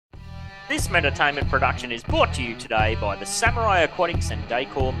This Meditainment production is brought to you today by the Samurai Aquatics and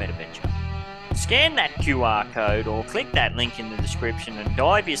Decor Metaventure. Scan that QR code or click that link in the description and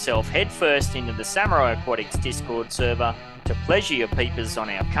dive yourself headfirst into the Samurai Aquatics Discord server to pleasure your peepers on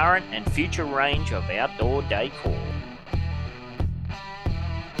our current and future range of outdoor decor.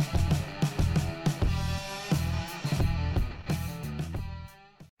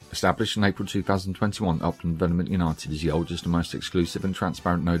 Established in April 2021, Upland Development United is the oldest and most exclusive and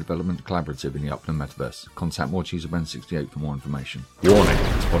transparent no development collaborative in the Upland Metaverse. Contact Watch User Ben68 for more information. Warning!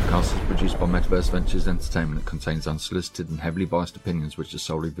 This podcast is produced by Metaverse Ventures Entertainment that contains unsolicited and heavily biased opinions which are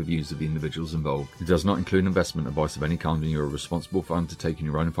solely the views of the individuals involved. It does not include investment advice of any kind, and you are responsible for undertaking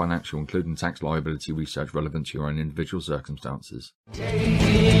your own financial, including tax liability research relevant to your own individual circumstances. Taking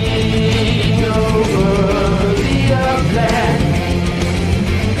over the Upland.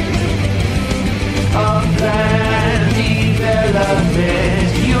 Upland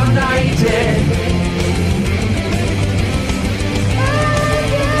Development United.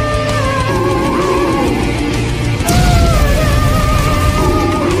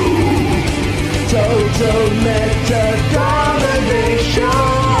 Total meta domination.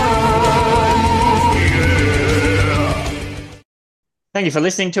 Thank you for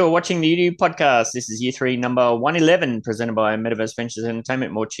listening to or watching the UDU podcast. This is year 3, number 111, presented by Metaverse Ventures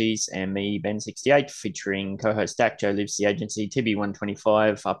Entertainment, More Cheese, and me, Ben68, featuring co-host Dak, Joe Lives the Agency,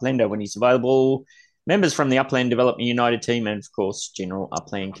 TB125, Uplander when he's available, members from the Upland Development United team, and of course, general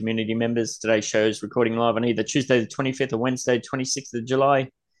Upland community members. Today's show is recording live on either Tuesday the 25th or Wednesday, 26th of July.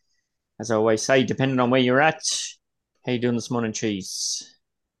 As I always say, depending on where you're at. How you doing this morning, Cheese?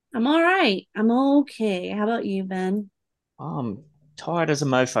 I'm all right. I'm okay. How about you, Ben? I'm tired as a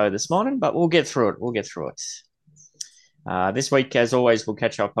mofo this morning, but we'll get through it. This week, as always, we'll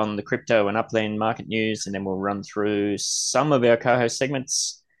catch up on the crypto and Upland market news, and then we'll run through some of our co-host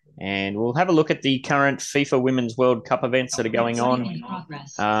segments, and we'll have a look at the current FIFA Women's World Cup events that are going on.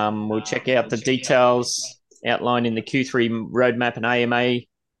 We'll check out the details outlined in the Q3 roadmap and AMA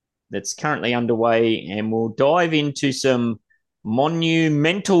that's currently underway, and we'll dive into some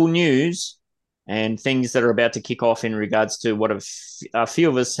monumental news and things that are about to kick off in regards to what a few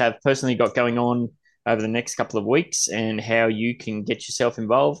of us have personally got going on over the next couple of weeks and how you can get yourself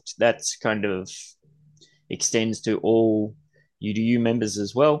involved. That's kind of extends to all UDU members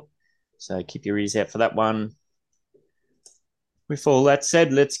as well. So keep your ears out for that one. With all that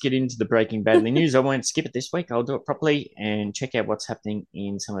said, let's get into the Breaking Badly news. I won't skip it this week. I'll do it properly and check out what's happening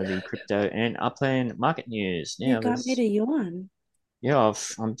in some of the crypto and Upland market news. Now, You got me to yawn. Yeah,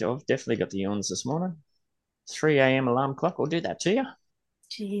 I've definitely got the yawns this morning. 3 a.m. alarm clock will do that to you.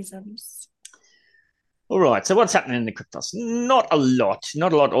 Jesus. All right, so what's happening in the cryptos? Not a lot.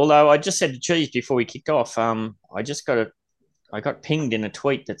 Although I just said to Cheese before we kicked off, I got pinged in a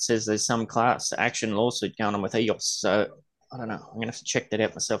tweet that says there's some class action lawsuit going on with EOS. So I don't know. I'm gonna have to check that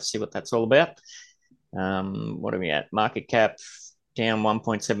out myself, see what that's all about. What are we at? Market cap down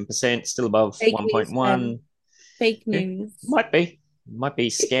 1.7%, still above 1.1. Fake news. Might be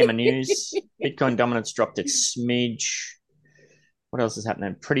scammer news. Bitcoin dominance dropped its smidge. What else is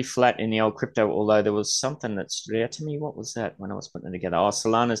happening? Pretty flat in the old crypto, although there was something that stood out to me. What was that when I was putting it together? Oh,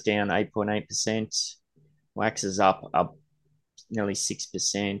 Solana's down 8.8%. Wax is up nearly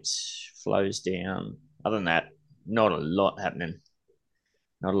 6%. Flows down. Other than that, not a lot happening.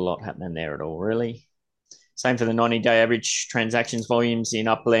 Not a lot happening there at all, really. Same for the 90-day average. Transactions volumes in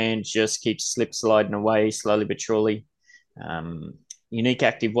Upland just keep sliding away slowly but surely. Unique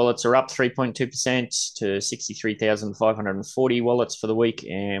active wallets are up 3.2% to 63,540 wallets for the week,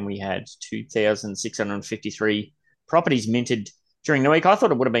 and we had 2,653 properties minted during the week. I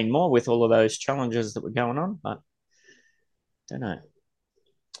thought it would have been more with all of those challenges that were going on, but don't know.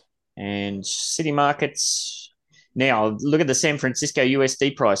 And city markets. Now, look at the San Francisco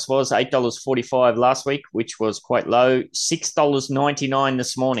USD price. Was $8.45 last week, which was quite low. $6.99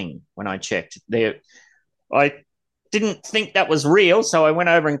 this morning when I checked. I didn't think that was real, so I went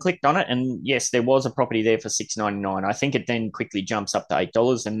over and clicked on it, and yes, there was a property there for $6.99. I think it then quickly jumps up to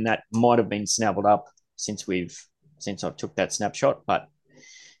 $8, and that might have been snapped up since I took that snapshot. But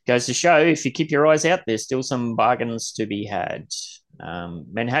goes to show, if you keep your eyes out, there's still some bargains to be had.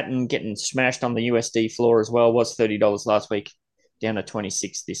 Manhattan getting smashed on the USD floor as well. Was $30 last week, down to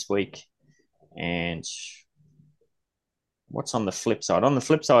 26 this week. And what's on the flip side? On the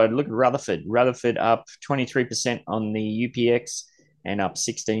flip side, look at Rutherford. Rutherford up 23% on the UPX and up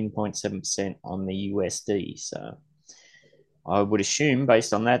 16.7% on the USD. So I would assume,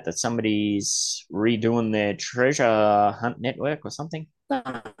 based on that somebody's redoing their treasure hunt network or something.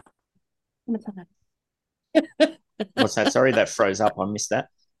 What's that? Sorry, that froze up. I missed that.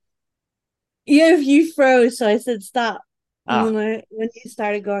 Yeah, if you froze, so I said stop. And Ah, then when you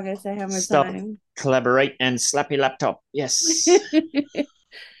started going, I said hammer stop, time. collaborate, and slap your laptop. Yes.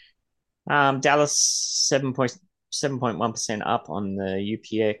 Dallas 7.1% up on the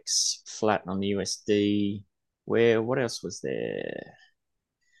UPX, flat on the USD. What else was there?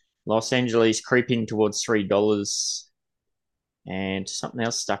 Los Angeles creeping towards $3, and something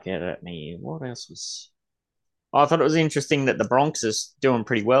else stuck out at me. What else was? Oh, I thought it was interesting that the Bronx is doing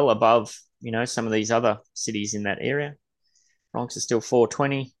pretty well above, some of these other cities in that area. Bronx is still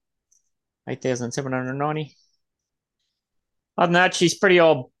 420, 8,790. Other than that, she's pretty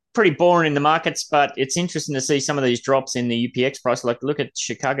boring in the markets, but it's interesting to see some of these drops in the UPX price. Like, look at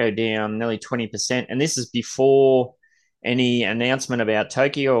Chicago down nearly 20%, and this is before any announcement about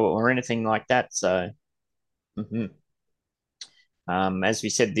Tokyo or anything like that. So, as we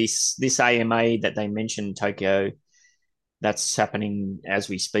said, this AMA that they mentioned, Tokyo, that's happening as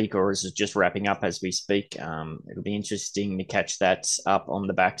we speak, or is it just wrapping up as we speak? It'll be interesting to catch that up on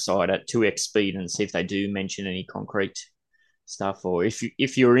the backside at 2x speed and see if they do mention any concrete stuff, or if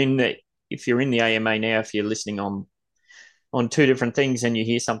you're in the AMA now, if you're listening on two different things and you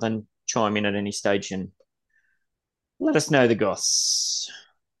hear something, chime in at any stage and let us know the goss.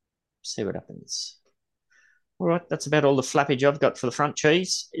 See what happens. All right, that's about all the flappage I've got for the front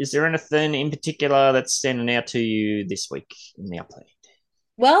cheese. Is there anything in particular that's standing out to you this week in the Upland?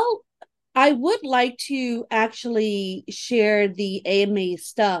 Well, I would like to actually share the AMA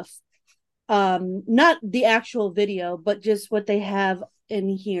stuff. Not the actual video, but just what they have in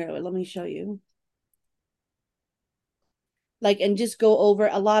here. Let me show you. And just go over.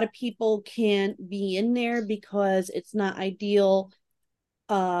 A lot of people can't be in there because it's not ideal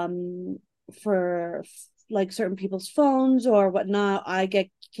for certain people's phones or whatnot. I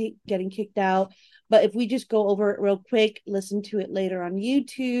getting kicked out. But if we just go over it real quick, listen to it later on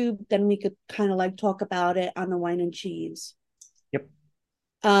YouTube, then we could kind of talk about it on the wine and cheese. Yep.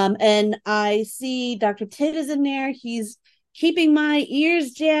 And I see Dr. Tidd is in there. He's keeping my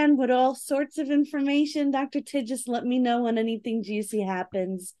ears jammed with all sorts of information. Dr. Tidd, just let me know when anything juicy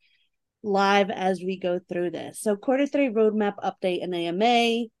happens live as we go through this. So Q3 roadmap update and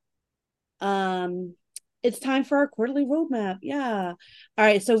AMA. It's time for our quarterly roadmap. Yeah. All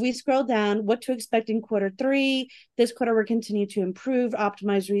right. So we scroll down. What to expect in Q3. This quarter, we'll continue to improve,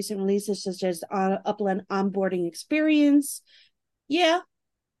 optimize recent releases such as Upland onboarding experience. Yeah.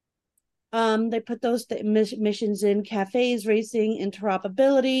 They put those missions in: cafes, racing,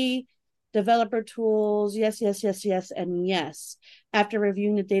 interoperability, developer tools. Yes, yes, yes, yes, and yes. After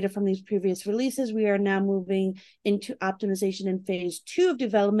reviewing the data from these previous releases, we are now moving into optimization in phase 2 of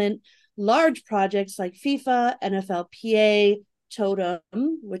development. Large projects like FIFA, NFLPA, Totem,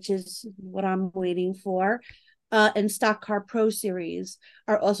 which is what I'm waiting for, and Stock Car Pro Series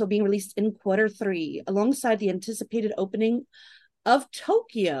are also being released in Q3, alongside the anticipated opening of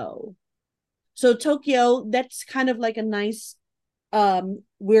Tokyo. So Tokyo, that's kind of like a nice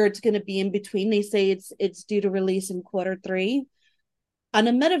where it's going to be in between. They say it's due to release in Q3. On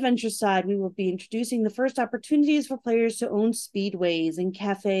the MetaVenture side, we will be introducing the first opportunities for players to own speedways and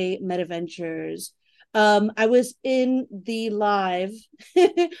cafe MetaVentures. I was in the live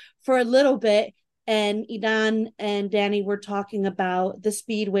for a little bit, and Idan and Danny were talking about the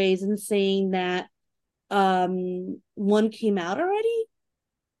speedways and saying that one came out already.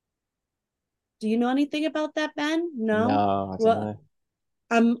 Do you know anything about that, Ben? No. No, I don't Well,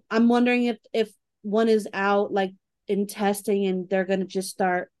 know. I'm wondering if one is out in testing and they're gonna just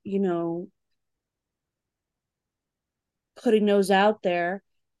start, putting those out there.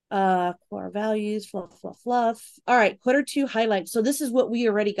 Core values, fluff, fluff, fluff. All right, Q2 highlights. So this is what we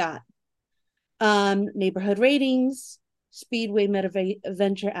already got. Neighborhood ratings, Speedway Meta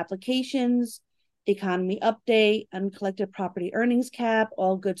Venture applications, economy update, uncollected property earnings cap,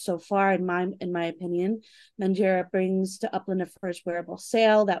 all good so far in my opinion. Manjera brings to Upland a first wearable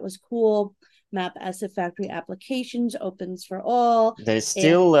sale. That was cool. Map asset factory applications opens for all. There's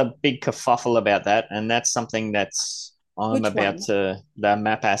still a big kerfuffle about that, and that's something I'm Which about one? the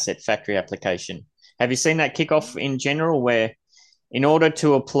map asset factory application. Have you seen that kickoff in general where in order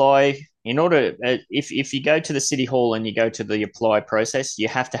to apply, if you go to the city hall and you go to the apply process, you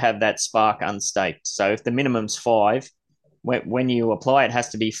have to have that spark unstaked. So if the minimum's 5, when you apply, it has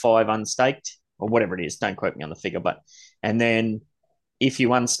to be 5 unstaked or whatever it is. Don't quote me on the figure, and then if you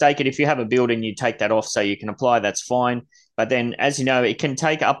unstake it, if you have a building, you take that off so you can apply, that's fine. But then, as you know, it can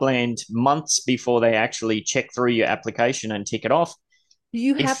take Upland months before they actually check through your application and tick it off. Do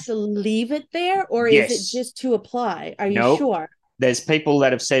you have If to leave it there, or is it yes, just to apply? Are you nope, sure? there's people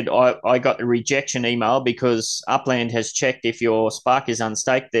that have said, I got the rejection email because Upland has checked if your Spark is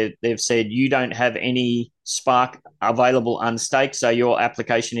unstaked. They've said you don't have any Spark available unstaked, so your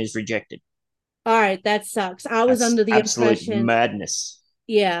application is rejected. All right, that sucks. I was That's under the absolute impression, madness.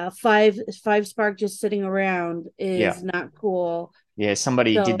 yeah, five spark just sitting around Yeah. is not cool. Yeah,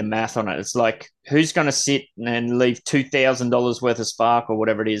 somebody did the So math on it. It's like, who's going to sit and leave $2,000 worth of Spark or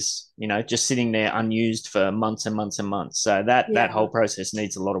whatever it is, just sitting there unused for months and months and months. So that yeah, whole process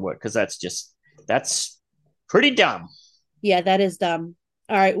needs a lot of work because that's pretty dumb. yeah, that is dumb.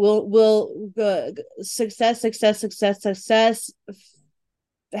 All right, we'll success, success, success, success,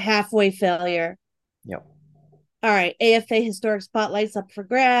 halfway failure. Yep. All right, AFA historic spotlights up for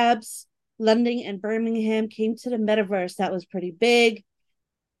grabs. London and Birmingham came to the metaverse. That was pretty big.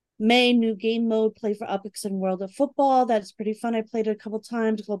 May, new game mode, play for Upix and World of Football. That's pretty fun. I played it a couple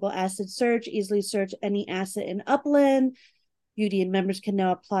times. Global asset search, easily search any asset in Upland. UDN members can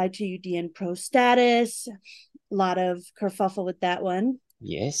now apply to UDN Pro status. A lot of kerfuffle with that one.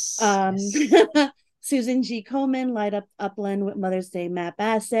 Yes. Yes. Susan G. Komen light up Upland with Mother's Day map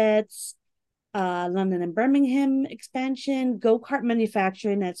assets. London and Birmingham expansion, go-kart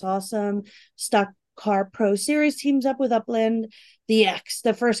manufacturing, that's awesome. Stock Car Pro Series teams up with Upland. The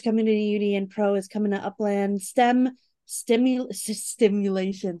first community UDN Pro is coming to Upland. STEM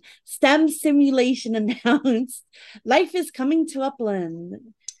simulation announced. Life is coming to Upland.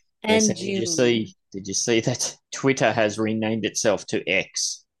 Yes, And and June. did you see that Twitter has renamed itself to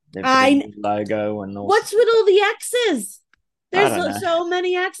X? They've got a new logo and all. What's with all the X's? I don't know. There's so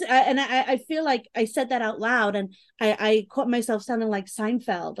many X's, and I feel like I said that out loud, and I caught myself sounding like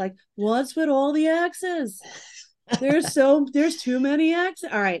Seinfeld. Like, what's with all the X's? There's too many X's.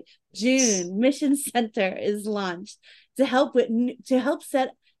 All right, June Mission Center is launched to help set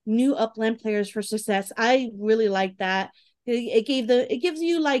new Upland players for success. I really like that. It gives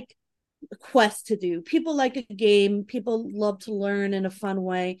you like a quest to do. People like a game. People love to learn in a fun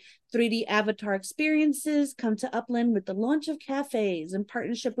way. 3D avatar experiences come to Upland with the launch of cafes in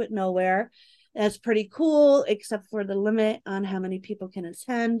partnership with Nowhere. That's pretty cool, except for the limit on how many people can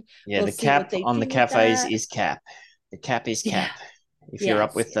attend. Yeah, the cap on the cafes is cap. The cap is cap. Yeah. If you're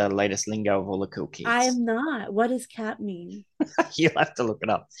up with the latest lingo of all the cool kids. I am not. What does cap mean? You'll have to look it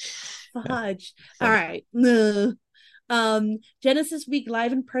up. Fudge. All right. Genesis Week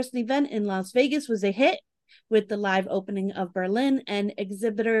live in-person event in Las Vegas was a hit with the live opening of Berlin and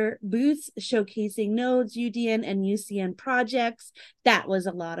exhibitor booths showcasing nodes, UDN, and UCN projects. That was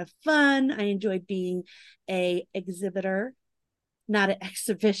a lot of fun. I enjoyed being a exhibitor, not an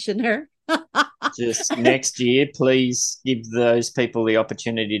exhibitioner. Just next year, please give those people the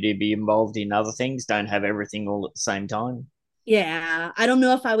opportunity to be involved in other things. Don't have everything all at the same time. Yeah, I don't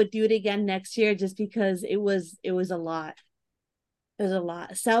know if I would do it again next year just because it was a lot. It was a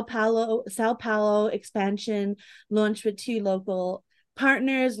lot. Sao Paulo expansion launched with 2 local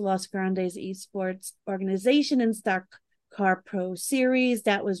partners, Los Grandes Esports Organization and Stock Car Pro Series.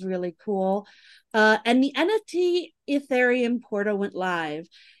 That was really cool. And the NFT Ethereum portal went live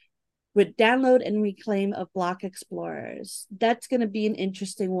with download and reclaim of block explorers. That's going to be an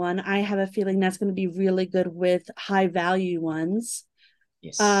interesting one. I have a feeling that's going to be really good with high value ones.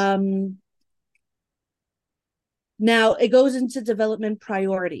 Yes. Now it goes into development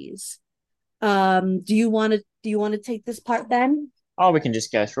priorities. Do you want to take this part, Ben? Oh, we can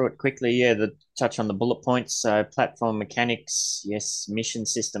just go through it quickly. Yeah, touch on the bullet points. So platform mechanics, yes. Mission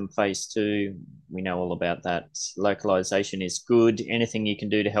system phase 2, we know all about that. Localization is good. Anything you can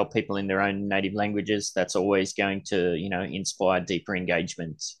do to help people in their own native languages, that's always going to, inspire deeper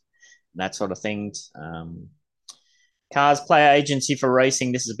engagement, that sort of thing. Cars player agency for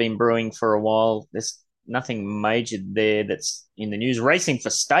racing. This has been brewing for a while. There's nothing major there that's in the news. Racing for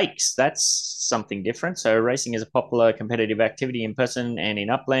stakes, that's something different. So racing is a popular competitive activity in person and in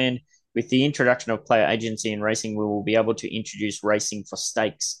Upland. With the introduction of player agency in racing, we will be able to introduce racing for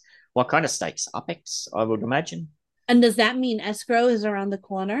stakes. What kind of stakes? Upix, I would imagine. And does that mean escrow is around the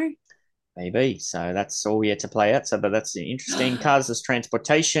corner? Maybe. So that's all yet to play out. So but that's interesting. Cars as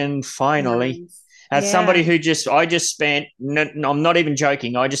transportation, finally. Nice. As somebody who I just spent, I'm not even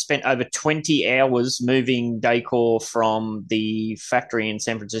joking, I just spent over 20 hours moving decor from the factory in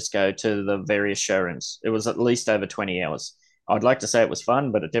San Francisco to the various showrooms. It was at least over 20 hours. I'd like to say it was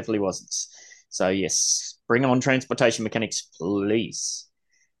fun, but it definitely wasn't. So, yes, bring on transportation mechanics, please.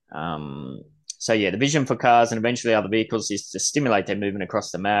 The vision for cars and eventually other vehicles is to stimulate their movement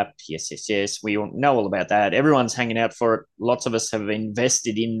across the map. Yes, yes, yes. We all know all about that. Everyone's hanging out for it. Lots of us have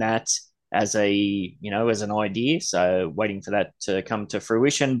invested in that as an idea. So waiting for that to come to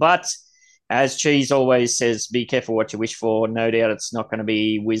fruition. But as Cheese always says, be careful what you wish for. No doubt it's not going to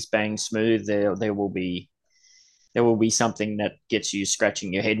be whiz bang smooth. There will be something that gets you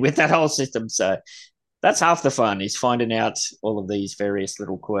scratching your head with that whole system. So that's half the fun, is finding out all of these various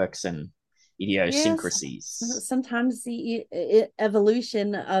little quirks and Yes, idiosyncrasies. sometimes the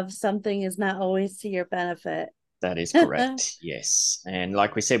evolution of something is not always to your benefit. That is correct. Yes. And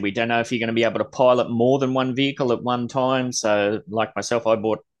like we said, we don't know if you're going to be able to pilot more than one vehicle at one time. So, like myself, I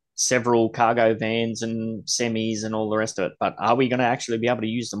bought several cargo vans and semis and all the rest of it. But are we going to actually be able to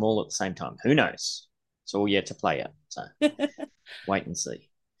use them all at the same time? Who knows? It's all yet to play out. So, wait and see.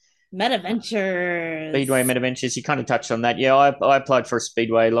 Speedway Metaventures. Metaventures, you kind of touched on that. Yeah, I applied for a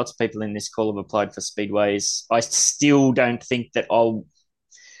Speedway. Lots of people in this call have applied for Speedways. I still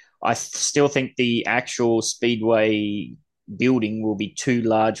think the actual Speedway building will be too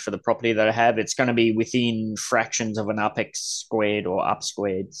large for the property that I have. It's going to be within fractions of an up x squared or up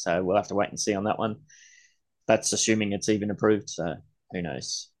squared. So we'll have to wait and see on that one. That's assuming it's even approved. So who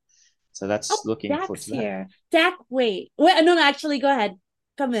knows? So that's Oh, looking forward Dak's to that. here. Dak, wait, no, actually, go ahead.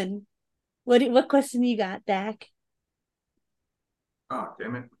 Come in. What question you got, Dak? Oh,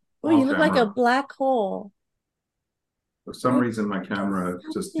 damn it. Oh, you Wrong look like a camera. black hole. For some reason, my camera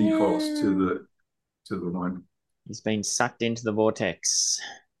just defaults to the one. He's been sucked into the vortex.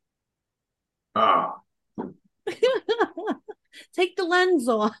 Ah, Take the lens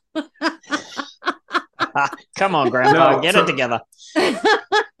off. Come on, Grandpa, no, get it together.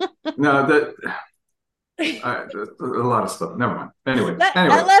 no, a lot of stuff. Never mind. Anyway,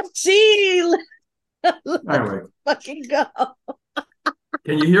 LFG. anyway, Fucking go.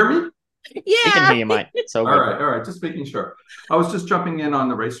 can you hear me? We can Yeah. hear you, mate. So All right. Just making sure. I was just jumping in on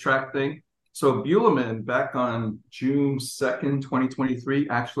the racetrack thing. So Buleman, back on June 2nd, 2023,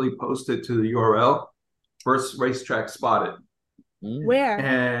 actually posted to the URL, first racetrack spotted. Where?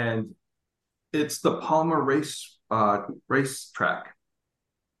 And it's the Palmer racetrack.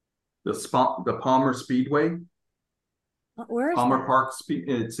 The Palmer Speedway. Where is Palmer that? Park Speed.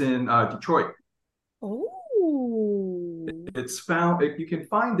 It's in Detroit. Oh. It's found. You can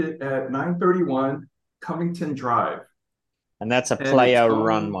find it at 931 Covington Drive. And that's a And it's player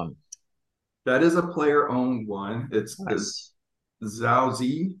run owned, one. that is a player-owned one. It's Nice.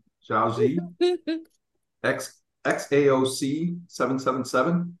 Zhaozi XAOC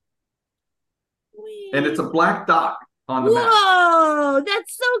 777, and it's a black dot on the map. Whoa,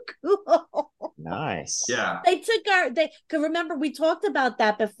 that's so cool. Nice. Yeah, They took cause remember we talked about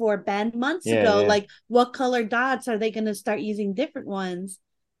that before, Ben, months Yeah, ago. yeah. Like, what color dots are they gonna start using different ones?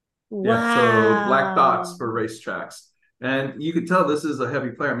 yeah. So black dots Wow. for racetracks, and you can tell this is a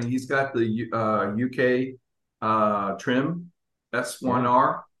heavy player. I mean, he's got the UK trim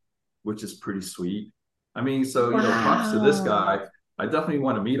S1R, which is pretty sweet. I mean, so props to this Wow. guy. I definitely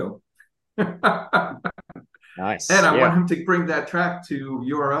want to meet him. Nice. And I Yeah. want him to bring that track to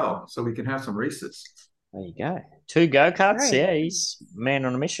URL so we can have some races. There you go. 2 go-karts. Right. Yeah, he's man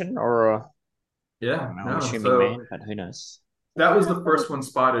on a mission, or I Yeah, don't know, I'm no. assuming So man, but who knows? that was the first one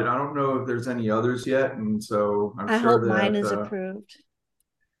spotted. I don't know if there's any others yet, and so I'm I sure hope mine is that approved.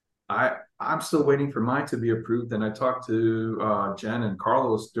 I'm still waiting for mine to be approved. And I talked to Jen and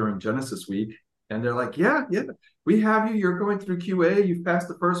Carlos during Genesis Week, and they're like, "Yeah, we have you. You're going through QA. You've passed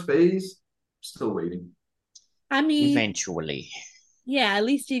the first phase. Still waiting." I mean, Eventually. yeah, at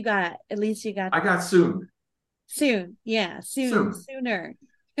least you got I got soon. soon. Yeah, Soon. sooner.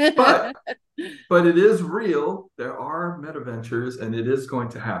 But it is real. There are metaventures, and it is going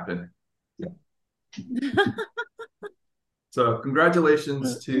to happen. So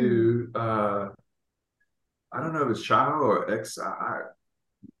congratulations to I don't know if it's Shao or X.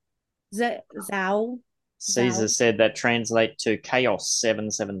 Zhao. Caesar said that translate to Chaos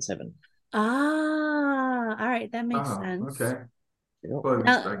 777. Ah, all right, that makes sense. Okay. Cool.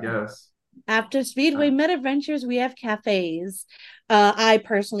 Well, I guess. After Speedway Metaventures, we have cafes. I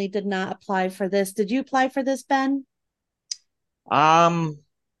personally did not apply for this. Did you apply for this, Ben? I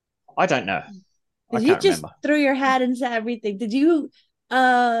don't know. I Did you can't just remember. throw your hat into everything? Did you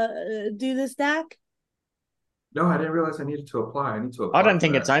do this, Dak? No, I didn't realize I needed to apply. I need to apply. I don't for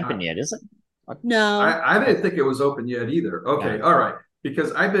think it's that. open yet, is it? No. I didn't think it was open yet either. Okay, No. all right.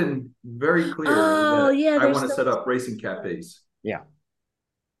 Because I've been very clear Oh, that yeah, I there's want to still- set up racing cafes. Yeah.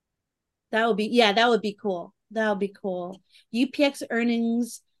 That would be cool. That would be cool. UPX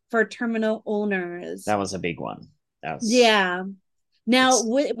earnings for terminal owners. That was a big one. Yeah. Now,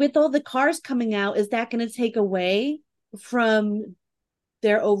 with all the cars coming out, is that going to take away from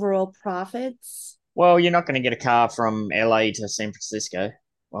their overall profits? Well, you're not going to get a car from LA to San Francisco.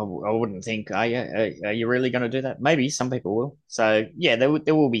 I wouldn't think. Are you really going to do that? Maybe some people will. So yeah, there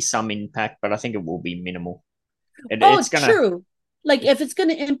will be some impact, but I think it will be minimal. It's Oh, gonna. true. Like if it's going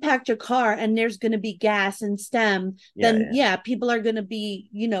to impact your car and there's going to be gas and stem, Yeah, then yeah. yeah, people are going to be,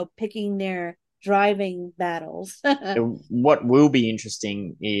 picking their driving battles. What will be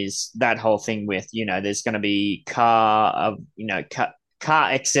interesting is that whole thing with there's going to be car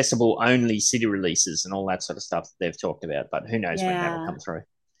accessible only city releases and all that sort of stuff that they've talked about. But who knows when that will Yeah, come through?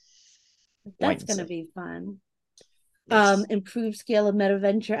 Wait that's and going to see. be fun. Yes. Improved scale of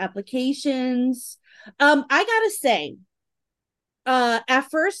MetaVenture applications. I gotta say, at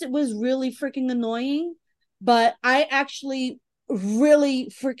first it was really freaking annoying, but I actually really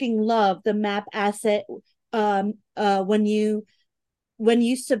freaking love the map asset. When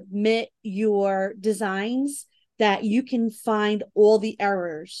you submit your designs, that you can find all the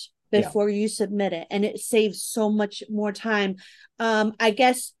errors Yeah. before you submit it, and it saves so much more time. I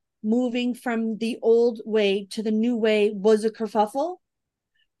guess moving from the old way to the new way was a kerfuffle.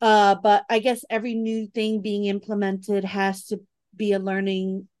 But I guess every new thing being implemented has to be a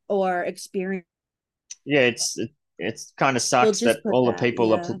learning or experience. Yeah, it's kind of We'll sucks that just put all the that, people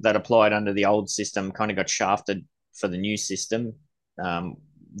yeah. that applied under the old system kind of got shafted for the new system. Um,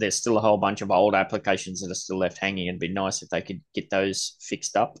 there's still a whole bunch of old applications that are still left hanging. It'd be nice if they could get those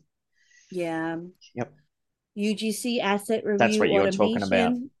fixed up. Yeah. Yep, UGC asset that's review what you're talking about.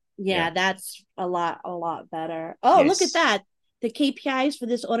 automation. Yeah, Yeah. that's a lot better. Oh, look at Yes. that. The KPIs for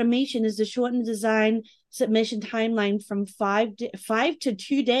this automation is to shorten design submission timeline from 5 to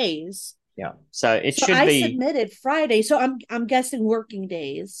 2 days. Yeah. So it So should I be. submitted Friday. So I'm guessing working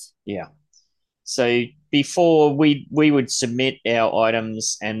days. Yeah. So before we would submit our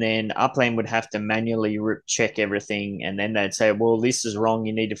items, and then Upland would have to manually check everything, and then they'd say, "Well, this is wrong.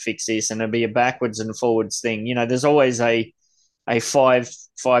 You need to fix this," and it'd be a backwards and forwards thing. There's always a five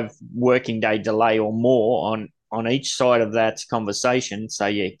working day delay or more on each side of that conversation. So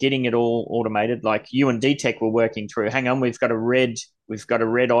yeah, getting it all automated. Like you and DTech were working through. Hang on, we've got a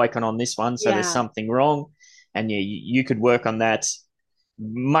red icon on this one, so there's Yeah. something wrong, and yeah, you could work on that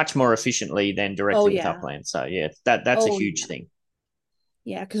much more efficiently than Oh directly with yeah. Upland. So yeah, that's a Oh huge yeah. thing.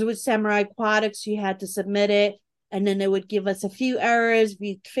 Yeah, because with Samurai Aquatics, you had to submit it, and then they would give us a few errors.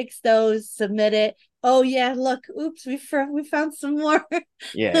 We fix those, submit it. Oh yeah, look, oops, we found some more.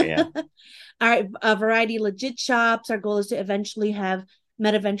 Yeah, All yeah. right, a variety legit shops. Our goal is to eventually have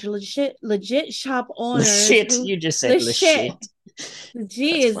MetaVenture legit shop owners Shit, who you just said legit. shit. That's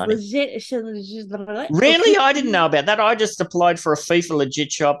Geez, funny. legit. Really? I didn't Who know about that. I just applied for a FIFA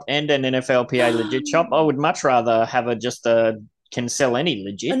legit shop and an NFLPA legit shop. I would much rather have just a can sell any an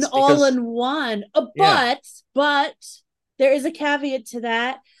legits because all-in-one. yeah, But there is a caveat to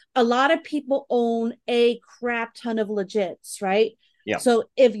that. A lot of people own a crap ton of legits, right? yeah, So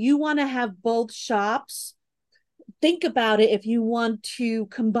if you want to have both shops, think about it if you want to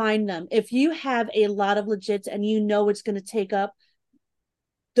combine them. If you have a lot of legits and you know it's going to take up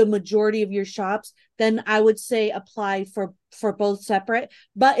the majority of your shops, then I would say apply for both separate.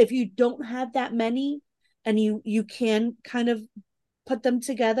 But if you don't have that many and you can kind of put them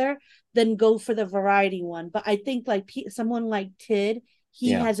together, then go for the variety one. But I think like someone like Tid,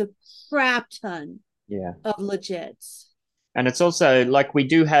 he yeah, has a crap ton yeah. of legits. And it's also like we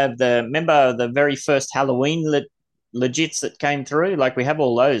do have remember the very first Halloween legits that came through. Like we have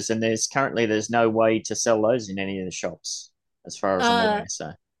all those, and there's no way to sell those in any of the shops, as far as I'm Uh, aware.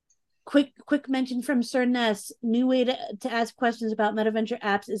 So quick mention from Sir Ness. New way to ask questions about MetaVenture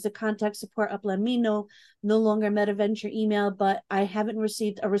apps is to contact support Upland me. No longer MetaVenture email, but I haven't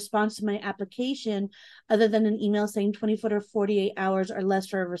received a response to my application other than an email saying 24 to 48 hours or less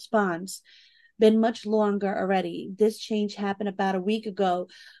for a response. Been much longer already. This change happened about a week ago.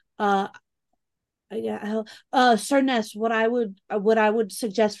 Uh yeah, Sir Ness, what I would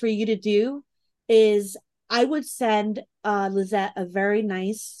suggest for you to do is I would send Lizette a very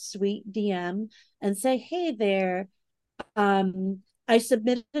nice, sweet DM and say, "Hey there, I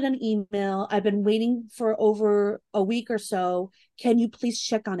submitted an email. I've been waiting for over a week or so. Can you please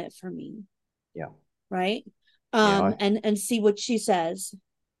check on it for me?" yeah, Right? yeah. And see what she says.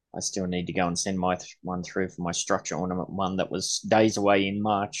 I still need to go and send my one through for my structure ornament one that was days away in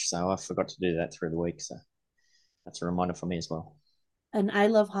March, so I forgot to do that through the week. So that's a reminder for me as well. And I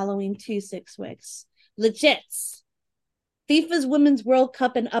love Halloween too, 6 weeks. Legits. FIFA's Women's World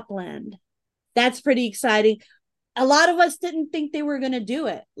Cup in Upland. That's pretty exciting. A lot of us didn't think they were going to do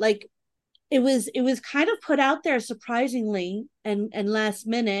it. Like it was kind of put out there surprisingly and last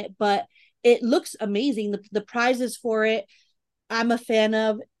minute, but it looks amazing. The prizes for it, I'm a fan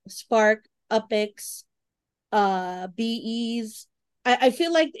of Spark, Upix, BEs. I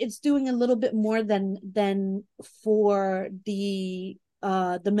feel like it's doing a little bit more than for the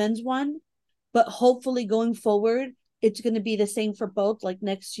men's one, but hopefully going forward it's going to be the same for both. Like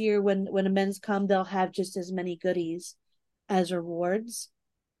next year when the men's come, they'll have just as many goodies as rewards.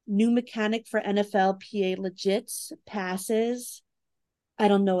 New mechanic for NFL PA legits passes. I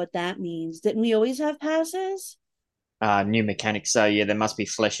don't know what that means. Didn't we always have passes? New mechanics. So yeah, they must be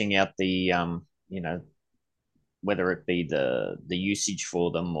fleshing out the whether it be the usage for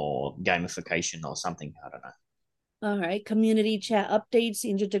them or gamification or something. I don't know. All right. Community chat updates,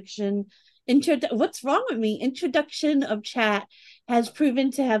 what's wrong with me? Introduction of chat has proven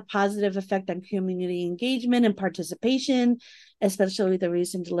to have positive effect on community engagement and participation, especially with the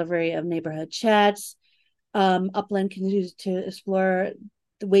recent delivery of neighborhood chats. Upland continues to explore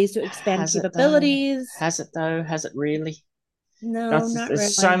the ways to expand Has it though? capabilities. Has it though? Has it really? No, not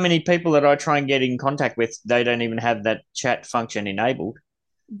There's so really. many people that I try and get in contact with. They don't even have that chat function enabled.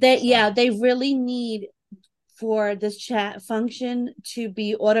 So, They really need for this chat function to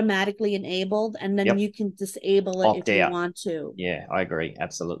be automatically enabled, and then yep, you can disable it opt if you out. want to. Yeah, I agree.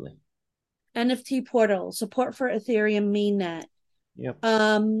 Absolutely. NFT portal support for Ethereum mainnet. Yep.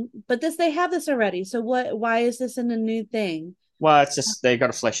 But this they have this already. So why is this in a new thing? Well, it's just they've got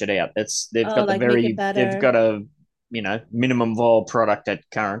to flesh it out. Oh, like make it they've better. got a minimum viable product at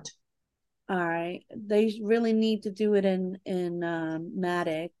current. All right. They really need to do it in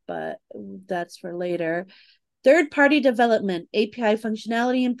Matic, but that's for later. Third party development, API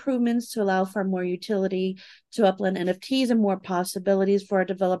functionality improvements to allow for more utility to Upland NFTs and more possibilities for our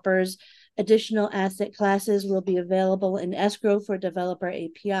developers. Additional asset classes will be available in escrow for developer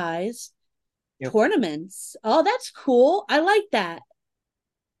APIs. Yep. Tournaments. Oh, that's cool. I like that.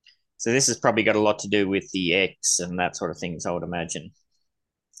 So this has probably got a lot to do with the X and that sort of things, I would imagine.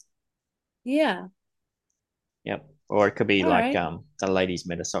 Yeah. Yep. Or it could be All like right. the ladies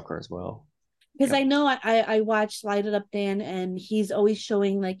meta soccer as well. Because I Yep. know I watch Light It Up Dan, and he's always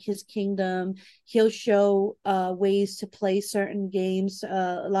showing like his kingdom. He'll show ways to play certain games,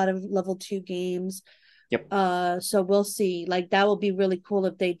 a lot of level 2 games. Yep. So we'll see. Like that will be really cool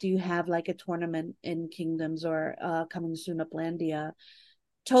if they do have like a tournament in Kingdoms or coming soon Uplandia.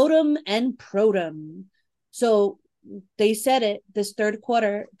 Totem and Protem. So they said it this third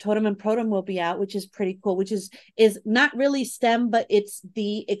quarter, Totem and Protem will be out, which is pretty cool, which is not really STEM, but it's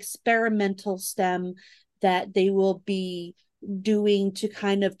the experimental STEM that they will be doing to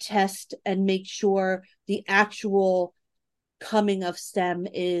kind of test and make sure the actual coming of STEM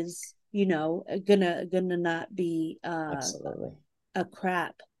is, gonna not be Absolutely. a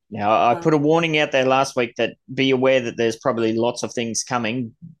crap. Now, I put a Um, warning out there last week that be aware that there's probably lots of things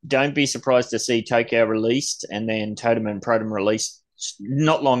coming. Don't be surprised to see Tokyo released and then Totem and Protem released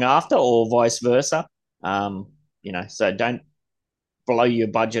not long after, or vice versa. So don't blow your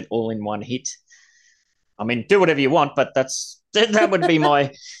budget all in one hit. I mean, do whatever you want, but that would be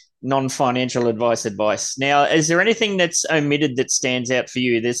my non-financial advice. Now, is there anything that's omitted that stands out for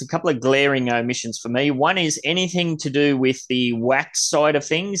you? There's a couple of glaring omissions for me. One is anything to do with the wax side of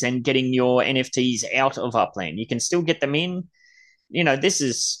things and getting your NFTs out of Upland. You can still get them in.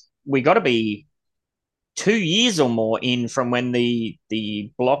 We got to be 2 years or more in from when the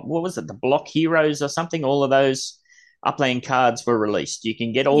block, what was it, the block heroes or something, all of those Upland cards were released. You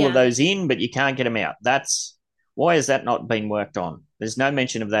can get all of yeah, those in, but you can't get them out. That's why has that not been worked on? There's no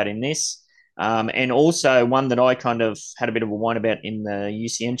mention of that in this. And also one that I kind of had a bit of a whine about in the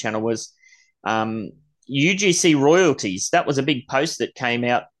UCN channel was um, UGC royalties. That was a big post that came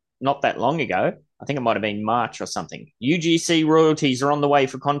out not that long ago. I think it might have been March or something. UGC royalties are on the way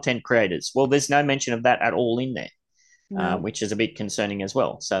for content creators. Well, there's no mention of that at all in there, no. which is a bit concerning as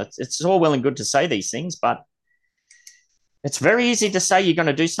well. So it's all well and good to say these things, but it's very easy to say you're going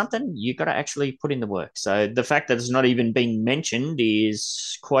to do something. You've got to actually put in the work. So the fact that it's not even being mentioned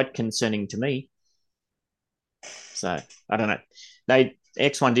is quite concerning to me. So I don't know.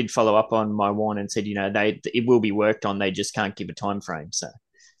 X1 did follow up on my warn and said, it will be worked on. They just can't give a time frame. So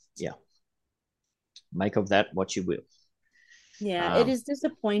yeah, make of that what you will. Yeah, it Um, is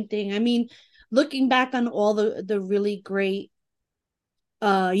disappointing. I mean, looking back on all the really great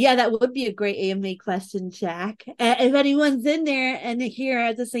yeah, that would be a great AMA question, Jack. If anyone's in there and here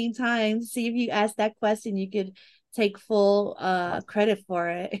at the same time, see if you ask that question, you could take full credit for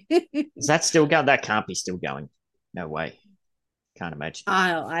it. is that still going? That can't be still going. No way. Can't imagine.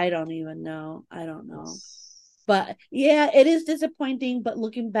 I don't even know. I don't know. But yeah, it is disappointing. But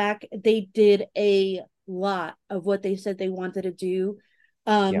looking back, they did a lot of what they said they wanted to do.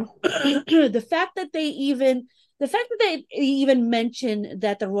 Yeah. The fact that they even mentioned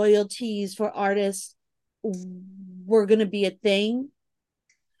that the royalties for artists were going to be a thing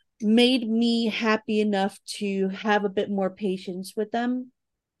made me happy enough to have a bit more patience with them.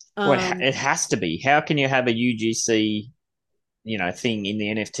 Well, it has to be. How can you have a UGC, thing in the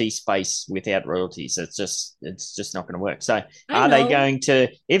NFT space without royalties? It's just not going to work. So, I are they know. going to?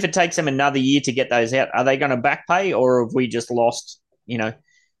 If it takes them another year to get those out, are they going to back pay, or have we just lost,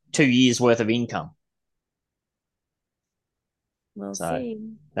 2 years worth of income? We'll So see.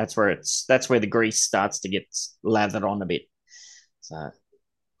 that's where the grease starts to get lathered on a bit. So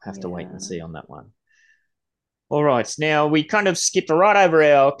have to wait Yeah. and see on that one. All right. Now we kind of skipped right over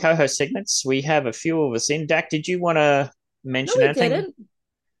our co-host segments. We have a few of us in. Dak, did you want to No, mention he anything? didn't.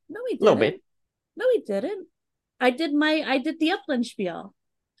 No, he A little bit. didn't. No, he didn't. I did the Upland spiel.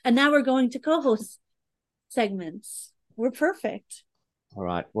 And now we're going to co-host segments. We're perfect. All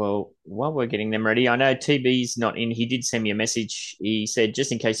right. Well, while we're getting them ready, I know TB's not in. He did send me a message. He said,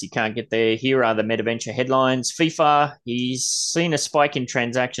 just in case you can't get there, here are the MetaVenture headlines. FIFA, he's seen a spike in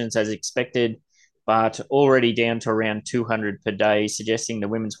transactions as expected, but already down to around 200 per day, suggesting the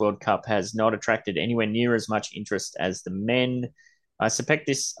Women's World Cup has not attracted anywhere near as much interest as the men. I suspect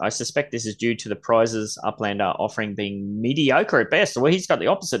this is due to the prizes Upland are offering being mediocre at best. Well, he's got the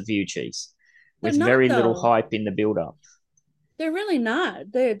opposite view, Cheese, They're with not very little though. hype in the build-up. They're really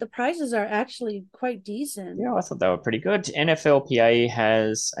not. The prizes are actually quite decent. Yeah, I thought they were pretty good. NFLPA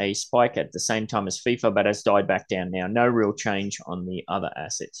has a spike at the same time as FIFA, but has died back down now. No real change on the other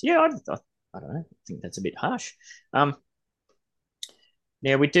assets. Yeah, I don't know. I think that's a bit harsh. Now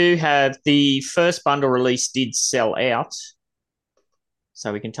we do have the first bundle release did sell out,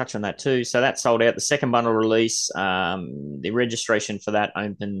 so we can touch on that too. So that sold out. The second bundle release, the registration for that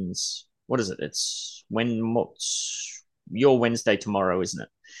opens. What is it? It's what's your Wednesday tomorrow, isn't it?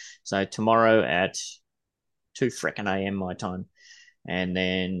 So tomorrow at 2 frickin' a.m. my time. And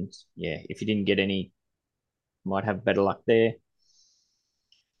then, yeah, if you didn't get any, might have better luck there.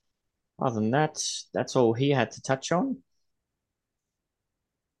 Other than that, that's all he had to touch on.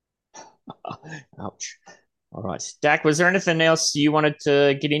 Ouch. All right. Dak, was there anything else you wanted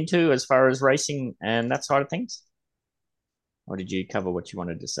to get into as far as racing and that side of things? Or did you cover what you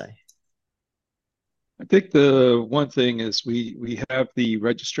wanted to say? I think the one thing is we have the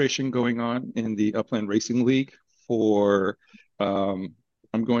registration going on in the Upland Racing League for I'm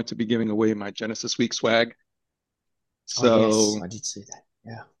going to be giving away my Genesis Week swag. Oh, yes, So I did see that.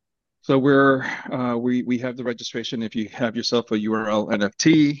 Yeah. so we have the registration. If you have yourself a URL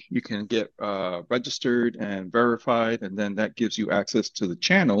NFT, you can get registered and verified, and then that gives you access to the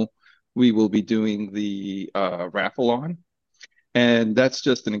channel we will be doing the raffle on. And that's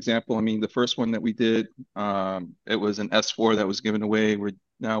just an example. I mean, the first one that we did, it was an S4 that was given away.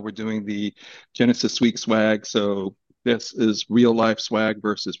 We're doing the Genesis Week swag. So this is real life swag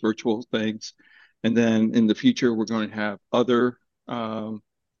versus virtual things. And then in the future, we're going to have other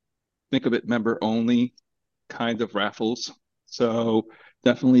think of it member only kind of raffles. So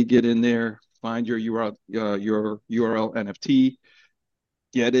definitely get in there, find your URL NFT,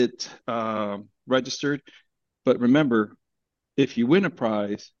 get it registered. But remember, if you win a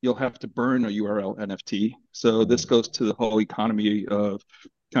prize, you'll have to burn a URL NFT. So this goes to the whole economy of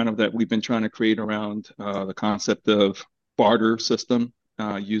kind of that we've been trying to create around the concept of barter system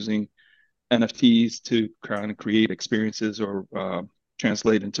using NFTs to kind of create experiences or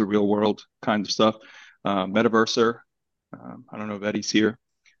translate into real world kind of stuff. Metaverser, I don't know if Eddie's here.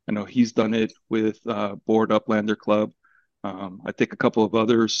 I know he's done it with Board Uplander Club. I think a couple of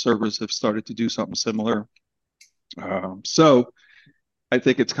other servers have started to do something similar. So I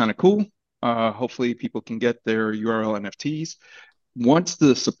think it's kind of cool. Hopefully people can get their URL NFTs. Once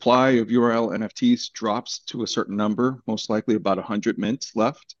the supply of URL NFTs drops to a certain number, most likely about 100 mints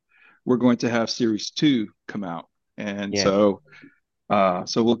left, we're going to have Series 2 come out. And Yeah.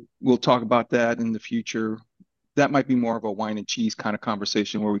 so we'll talk about that in the future. That might be more of a wine and cheese kind of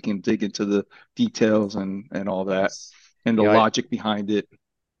conversation where we can dig into the details and all that and the Yeah, logic behind it.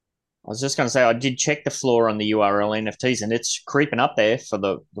 I was just going to say, I did check the floor on the URL NFTs, and it's creeping up there for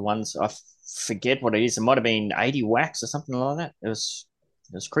the ones. I forget what it is. It might have been 80 wax or something like that. It was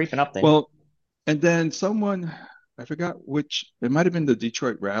creeping up there. Well, and then someone, I forgot which, it might have been the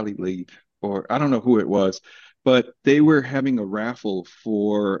Detroit Rally League, or I don't know who it was, but they were having a raffle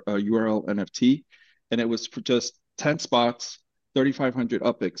for a URL NFT, and it was for just 10 spots, 3,500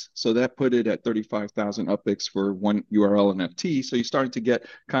 UPIX. So that put it at 35,000 UPIX for one URL NFT. So you're starting to get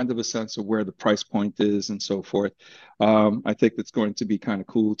kind of a sense of where the price point is and so forth. I think it's going to be kind of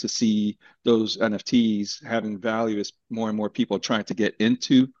cool to see those NFTs having value as more and more people are trying to get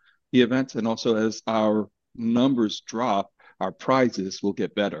into the event. And also as our numbers drop, our prizes will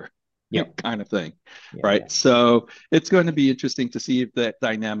get better. Yep. kind of thing, Yeah, right? yeah. So it's going to be interesting to see if that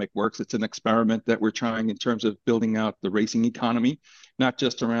dynamic works. It's an experiment that we're trying in terms of building out the racing economy, not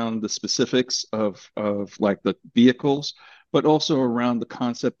just around the specifics of like the vehicles, but also around the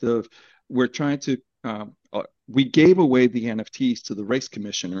concept of we're trying to we gave away the NFTs to the race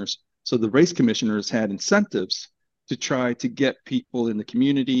commissioners, so the race commissioners had incentives to try to get people in the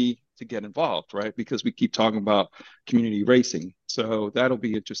community to get involved, right? Because we keep talking about community racing. So that'll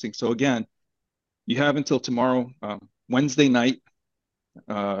be interesting. So again, you have until tomorrow, Wednesday night,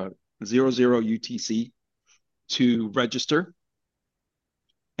 00 UTC to register.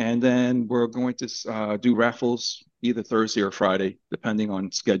 And then we're going to do raffles either Thursday or Friday, depending on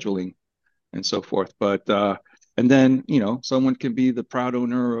scheduling and so forth. But and then someone can be the proud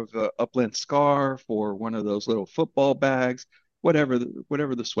owner of a Upland scarf or one of those little football bags, whatever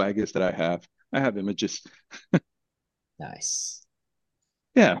the swag is that I have. I have images. Nice.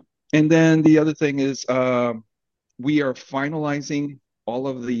 Yeah. And then the other thing is we are finalizing all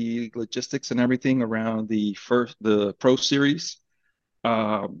of the logistics and everything around the Pro Series.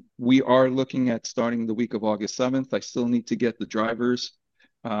 We are looking at starting the week of August 7th. I still need to get the drivers.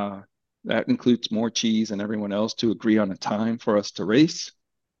 That includes more cheese and everyone else to agree on a time for us to race.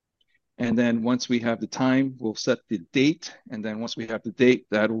 And then once we have the time, we'll set the date. And then once we have the date,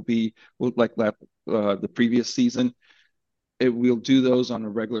 like the previous season. We'll do those on a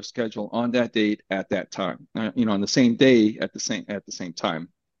regular schedule on that date at that time. On the same day at the same time,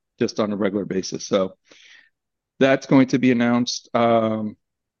 just on a regular basis. So that's going to be announced.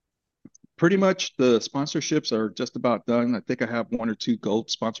 Pretty much the sponsorships are just about done. I think I have one or two gold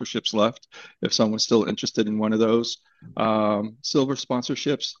sponsorships left if someone's still interested in one of those. Silver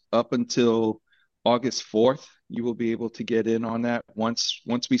sponsorships up until August 4th. You will be able to get in on that. Once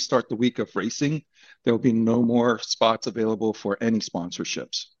we start the week of racing, there will be no more spots available for any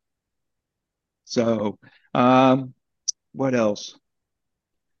sponsorships. So what else?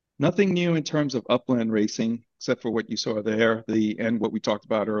 Nothing new in terms of Upland racing, except for what you saw there, and what we talked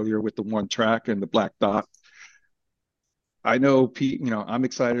about earlier with the one track and the black dot. I know, Pete, I'm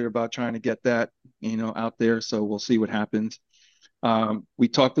excited about trying to get that, out there. So we'll see what happens. We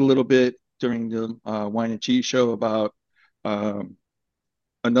talked a little bit during the Wine and Cheese show about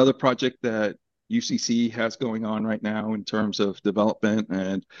another project that UCC has going on right now in terms of development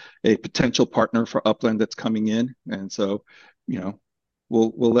and a potential partner for Upland that's coming in. And so,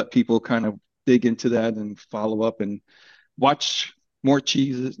 we'll let people kind of dig into that and follow up and watch more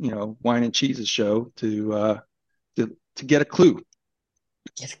cheeses, Wine and Cheese's show to get a clue.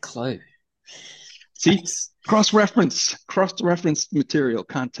 Get a clue. See, Nice. cross-reference material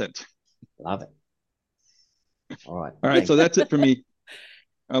content. Love it. All right. All right, so that's it for me.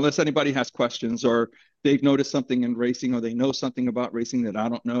 Unless anybody has questions or they've noticed something in racing or they know something about racing that I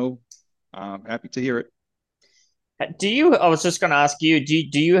don't know, I'm happy to hear it. I was just going to ask you,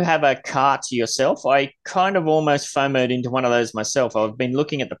 do you have a cart yourself? I kind of almost FOMOed into one of those myself. I've been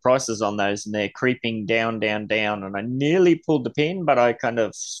looking at the prices on those and they're creeping down, down, down. And I nearly pulled the pin, but I kind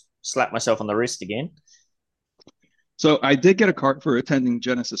of slapped myself on the wrist again. So I did get a cart for attending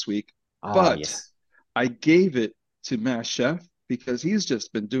Genesis Week, but yes. I gave it to Mass Chef because he's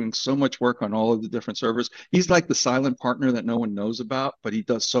just been doing so much work on all of the different servers. He's like the silent partner that no one knows about, but he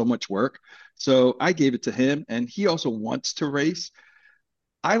does so much work. So I gave it to him, and he also wants to race.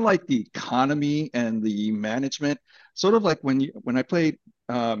 I like the economy and the management, sort of like when I played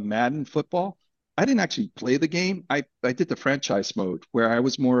Madden football. I didn't actually play the game. I did the franchise mode where I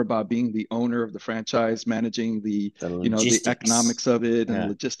was more about being the owner of the franchise, managing the economics of it and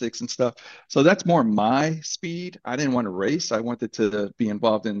logistics and stuff. So that's more my speed. I didn't want to race. I wanted to be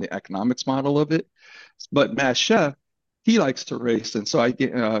involved in the economics model of it. But Mass Chef, he likes to race, and so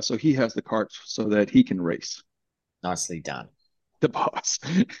he has the cart so that he can race. Nicely done. The boss.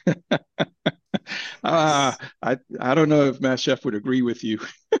 I don't know if Mass Chef would agree with you.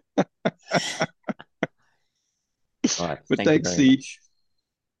 All right. But thanks, Steve.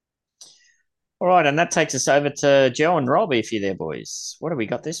 All right, and that takes us over to Joe and Rob, if you're there, boys. What have we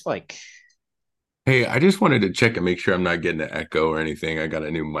got this week? Hey, I just wanted to check and make sure I'm not getting an echo or anything. I got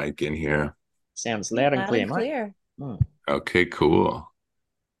a new mic in here. Sounds loud and clear, mate. Okay, cool.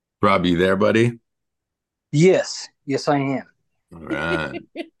 Rob, you there, buddy? Yes, I am. All right.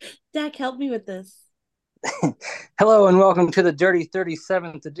 Dak, help me with this. Hello and welcome to the Dirty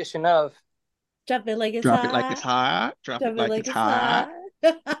 37th edition of Drop It Like It's Drop Hot. It Like It's Hot. Drop It Like It's Hot.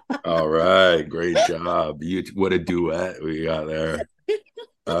 All right, great job. What a duet we got there.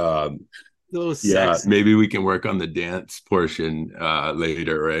 Maybe we can work on the dance portion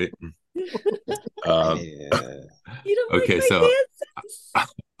later, right? You don't okay, like my so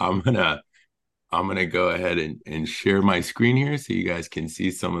dances? I'm gonna go ahead and share my screen here so you guys can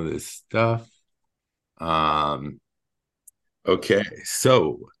see some of this stuff. Okay,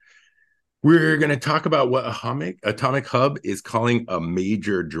 so we're gonna talk about what Atomic Hub is calling a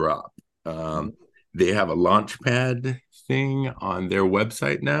major drop. They have a launchpad thing on their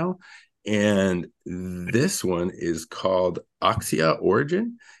website now, and this one is called Oxia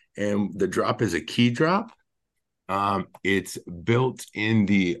Origin, and the drop is a key drop. It's built in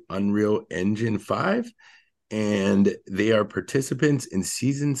the Unreal Engine 5, and they are participants in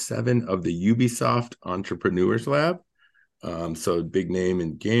season 7 of the Ubisoft Entrepreneurs Lab. So big name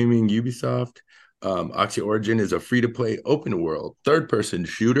in gaming, Ubisoft. Oxia Origin is a free-to-play open world third-person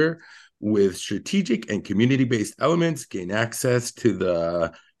shooter with strategic and community-based elements. Gain access to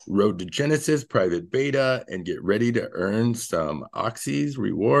the Road to Genesis private beta and get ready to earn some Oxys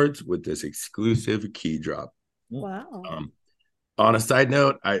rewards with this exclusive key drop. Wow. On a side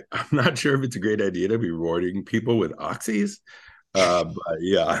note, I'm not sure if it's a great idea to be rewarding people with Oxys, but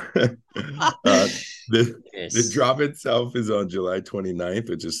yeah. The drop itself is on July 29th,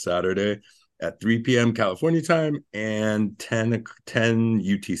 which is Saturday at 3 p.m. California time and 10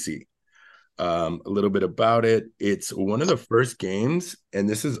 UTC. A little bit about it. It's one of the first games, and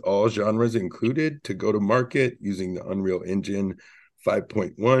this is all genres included, to go to market using the Unreal Engine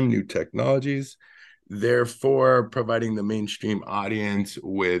 5.1 new technologies, therefore providing the mainstream audience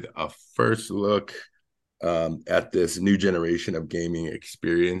with a first look at this new generation of gaming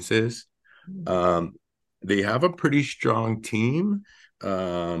experiences. They have a pretty strong team.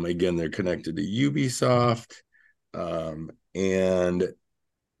 Again, they're connected to Ubisoft. And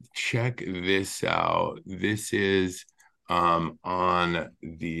check this out. This is on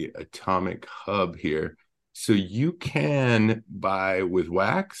the Atomic Hub here. So you can buy with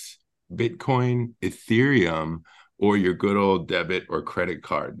Wax, Bitcoin, Ethereum, or your good old debit or credit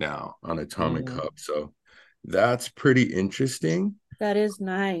card now on Atomic Hub. So that's pretty interesting. That is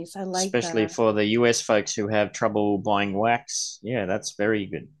nice. I like especially that. for the US folks who have trouble buying wax. Yeah, that's very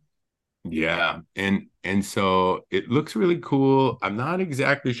good. Yeah, and so it looks really cool. I'm not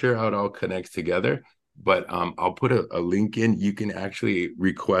exactly sure how it all connects together, but I'll put a link in. You can actually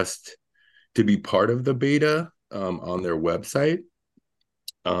request to be part of the beta on their website.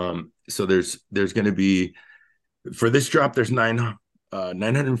 So there's going to be, for this drop, there's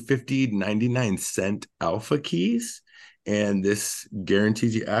 950 99-cent alpha keys, and this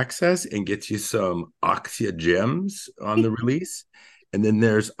guarantees you access and gets you some Oxia gems on the release. And then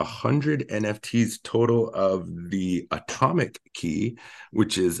there's 100 NFTs total of the Atomic key,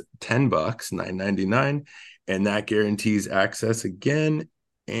 which is $10, $9.99, and that guarantees access again,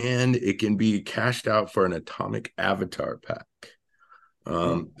 and it can be cashed out for an Atomic avatar pack.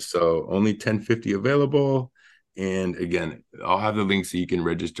 So only 1050 available. And again, I'll have the link so you can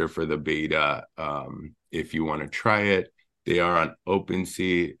register for the beta if you want to try it. They are on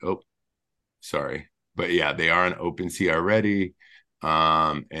OpenSea. Oh, sorry. But yeah, they are on OpenSea already.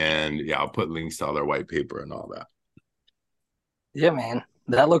 And yeah, I'll put links to all their white paper and all that. Yeah, man.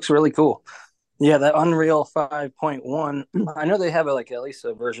 That looks really cool. Yeah, that Unreal 5.1. I know they have like at least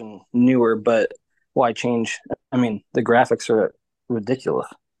a version newer, but why change? I mean, the graphics are ridiculous.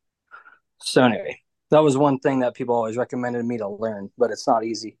 So anyway, that was one thing that people always recommended me to learn, but it's not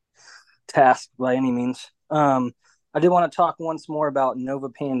easy task by any means. I did want to talk once more about Nova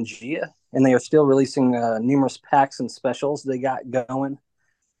Pangea, and they are still releasing numerous packs and specials they got going.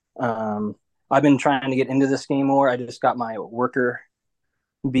 I've been trying to get into this game more. I just got my worker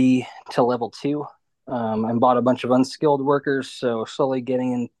B to level 2 and bought a bunch of unskilled workers, so slowly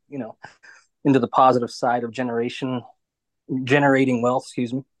getting into the positive side of generating wealth.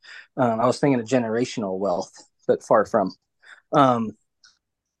 Excuse me. I was thinking of generational wealth, but far from.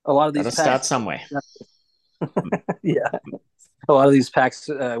 A lot of these Gotta packs start somewhere. Yeah, a lot of these packs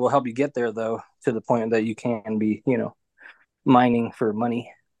will help you get there, though, to the point that you can be, mining for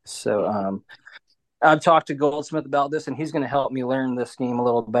money. So I've talked to Goldsmith about this, and he's going to help me learn this game a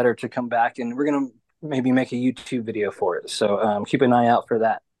little better to come back, and we're going to maybe make a YouTube video for it. So keep an eye out for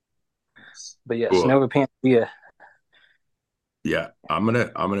that. But yes, Cool. Nova Pangea. Yeah, I'm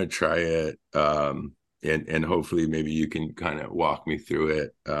gonna try it, and hopefully maybe you can kind of walk me through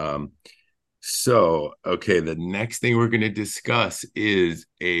it. So, okay, the next thing we're going to discuss is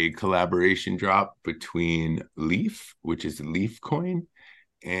a collaboration drop between Leaf, which is Leaf Coin,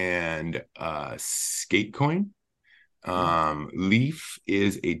 and Skate Coin. Leaf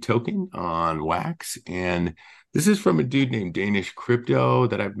is a token on Wax, and this is from a dude named Danish Crypto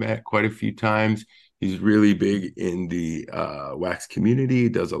that I've met quite a few times. He's really big in the wax community,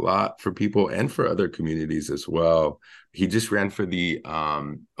 does a lot for people and for other communities as well. He just ran for the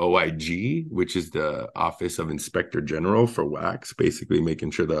OIG, which is the Office of Inspector General for wax, basically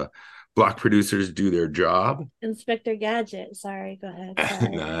making sure the block producers do their job. Inspector Gadget. Sorry, go ahead.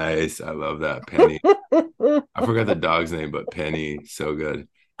 Sorry. Nice. I love that. Penny. I forgot the dog's name, but Penny, so good.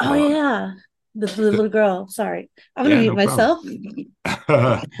 Oh yeah, the little girl. Sorry, I'm gonna Yeah, mute no problem.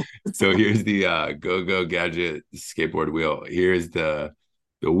 myself. So here's the Go Gadget skateboard wheel. Here's the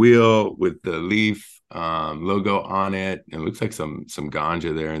wheel with the leaf logo on it. It looks like some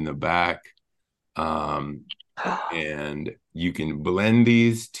ganja there in the back. And you can blend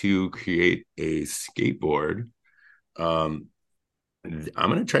these to create a skateboard. I'm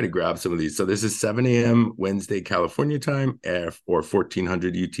going to try to grab some of these. So this is 7 a.m. Wednesday, California time, or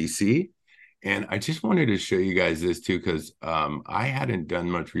 1400 UTC. And I just wanted to show you guys this too, because I hadn't done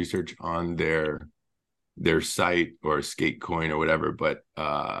much research on their site or Skatecoin or whatever, but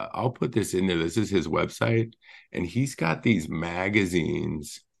I'll put this in there. This is his website, and he's got these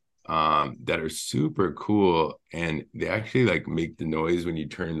magazines that are super cool, and they actually like make the noise when you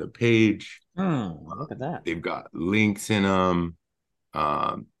turn the page. Look at that. They've got links in them.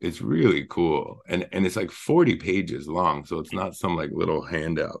 It's really cool, and it's like 40 pages long, so it's not some like little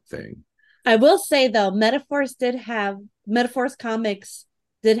handout thing. I will say though, Metaphors Comics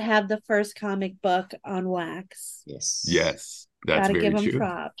did have the first comic book on wax. Yes, that's Gotta very give them true.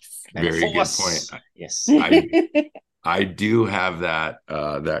 props. Very good point. Yes. I do have that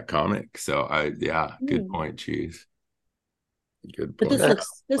comic. So good point, Cheese. Good point. But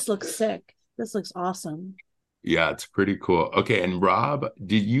this looks sick. This looks awesome. Yeah, it's pretty cool. Okay, and Rob,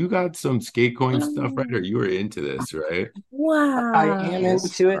 did you got some Skatecoin stuff, right? Or you were into this, right? Wow. I am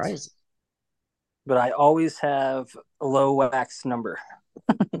into it, but I always have a low wax number.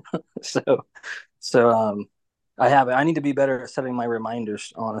 so I have it. I need to be better at setting my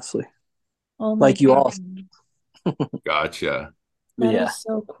reminders, honestly. Oh my like you all. Gotcha. That is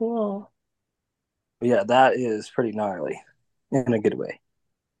so cool. Yeah, that is pretty gnarly in a good way.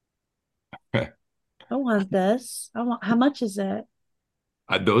 I want this. How much is it?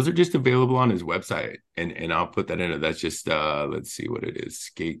 Those are just available on his website, and I'll put that in it. That's just let's see what it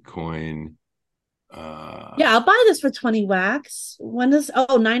is. Skatecoin. Yeah, I'll buy this for 20 wax. When is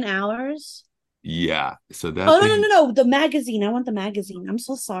 9 hours? Yeah. So that no. The magazine. I want the magazine. I'm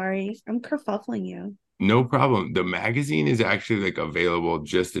so sorry. I'm kerfuffling you. No problem. The magazine is actually like available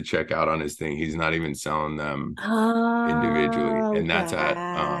just to check out on his thing. He's not even selling them individually. And that's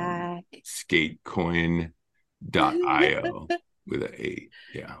at skatecoin.io with an 8.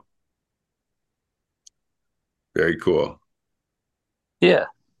 Yeah. Very cool. Yeah.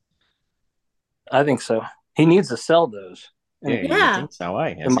 I think so. He needs to sell those. Yeah. I think so,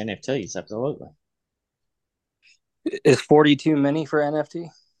 As NFTs, absolutely. Is 42 many for NFT?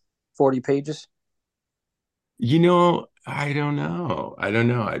 40 pages? I don't know. I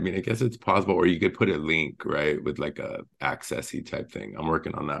mean, I guess it's possible, or you could put a link, right, with like a accessy type thing. I'm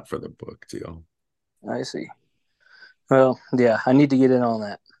working on that for the book deal. I see. Well, yeah, I need to get in on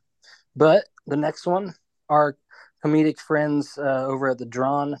that. But the next one, our comedic friends over at the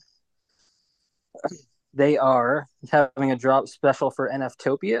Drawn, they are having a drop special for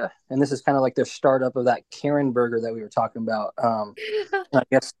NFtopia, and this is kind of like their startup of that Karen burger that we were talking about. I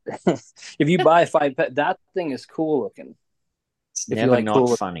guess if you buy 5 pet, that thing is cool looking. It's never not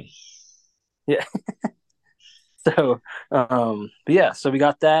cool funny. Yeah. So we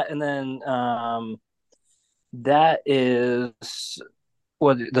got that, and then that is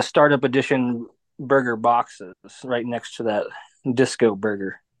the startup edition burger boxes right next to that disco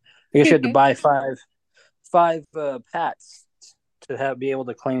burger. I guess you had to buy five packs to be able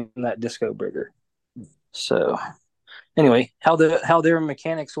to claim that disco burger. So anyway, how their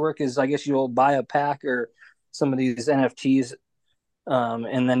mechanics work is, I guess you'll buy a pack or some of these NFTs,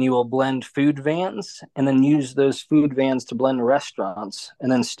 and then you will blend food vans, and then use those food vans to blend restaurants, and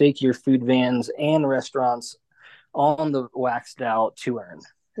then stake your food vans and restaurants on the waxed out to earn.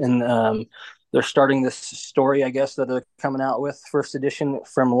 And they're starting this story, I guess, that they're coming out with, first edition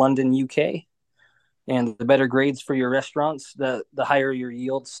from London, UK. And the better grades for your restaurants, the higher your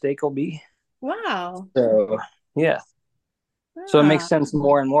yield stake will be. Wow. So, yeah. So it makes sense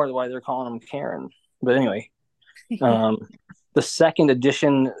more and more why they're calling them Karen. But anyway, the second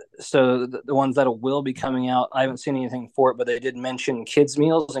edition, so the ones that will be coming out, I haven't seen anything for it, but they did mention kids'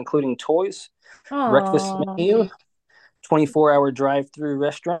 meals, including toys, breakfast menu, 24-hour drive-through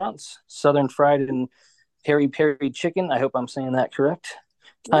restaurants, Southern Fried and Peri Peri chicken. I hope I'm saying that correct.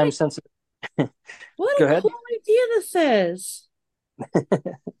 Time sensitive. What a cool idea this is.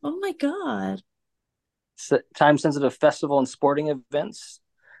 Oh my God. time-sensitive festival and sporting events,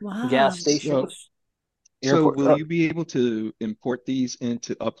 Wow. gas So, stations, so airport. will you be able to import these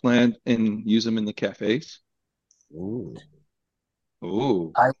into Upland and use them in the cafes? Ooh.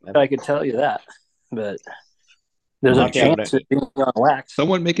 Oh, I could tell you that, but there's a Might be able chance to. of being on wax.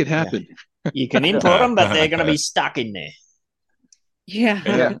 someone make it Yeah. happen. You can import them, but they're going to be stuck in there. Yeah.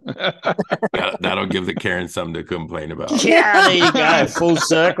 Yeah. That'll give the Karen something to complain about. Yeah, there you go. Full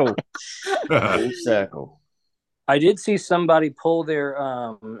circle. Full circle. I did see somebody pull their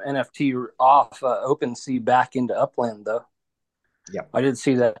NFT off OpenSea back into Upland, though. Yep. I did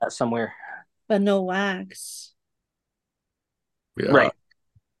see that somewhere. But no wax. Yeah. Right.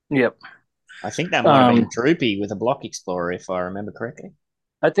 Yep. I think that might have been Droopy with a Block Explorer, if I remember correctly.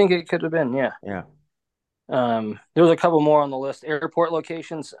 I think it could have been, yeah. Yeah. There was a couple more on the list. Airport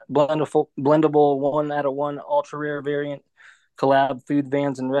locations, blendable 1/1 ultra rare variant, collab food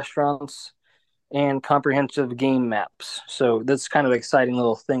vans and restaurants, and comprehensive game maps. So that's kind of an exciting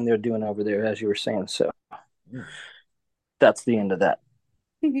little thing they're doing over there, as you were saying. So that's the end of that.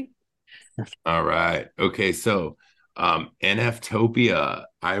 All right. Okay. So, NFtopia,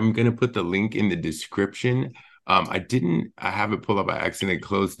 I'm going to put the link in the description. I have it pulled up. I accidentally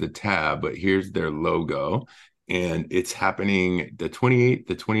closed the tab, but here's their logo. And it's happening the 28th,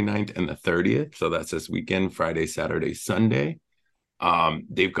 the 29th, and the 30th. So that's this weekend, Friday, Saturday, Sunday.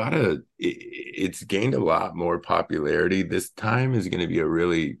 It's gained a lot more popularity. This time is going to be a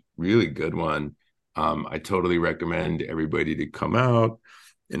really, really good one. I totally recommend everybody to come out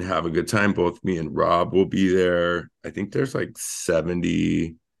and have a good time. Both me and Rob will be there. I think there's like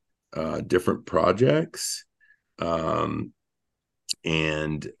 70 different projects.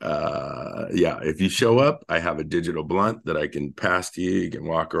 If you show up, I have a digital blunt that I can pass to you. You can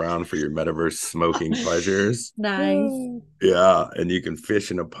walk around for your metaverse smoking pleasures. Nice. Yeah, and you can fish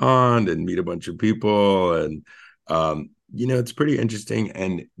in a pond and meet a bunch of people, and it's pretty interesting.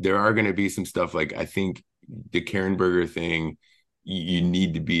 And there are going to be some stuff like, I think the Karen Burger thing, you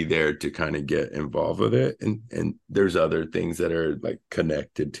need to be there to kind of get involved with it, and there's other things that are like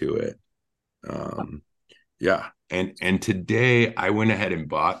connected to it. And today I went ahead and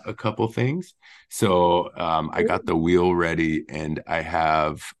bought a couple things. So I got the wheel ready, and I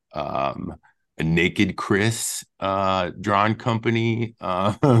have a Naked Chris drawn company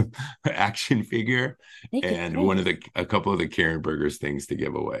action figure, Naked and Chris. a couple of the Karen Burgers things to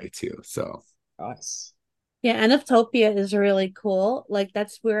give away too. So Nice. Yeah, NFtopia is really cool. Like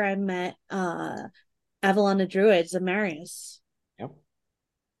that's where I met Avalon the Druids, Amarius. Yep.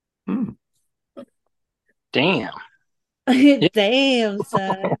 Damn. Damn,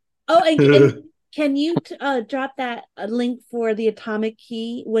 son. Oh, and can you drop that link for the atomic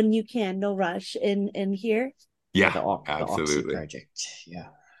key when you can? No rush in here. yeah, The Oxy absolutely. project. Yeah.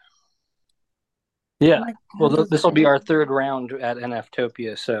 Yeah. Well, this will be our third round at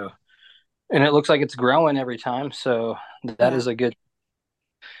NFtopia. So, and it looks like it's growing every time. So that is a good.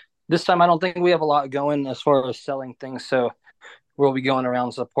 This time, I don't think we have a lot going as far as selling things. So we'll be going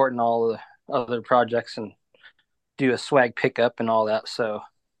around supporting all the other projects and do a swag pickup and all that. So,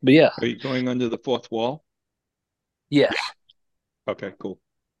 but yeah. Are you going under the fourth wall? Yes. Okay, cool.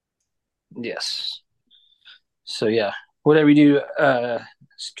 Yes. So yeah, whatever you do,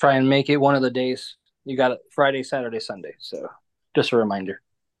 try and make it one of the days. You got it Friday, Saturday, Sunday. So just a reminder.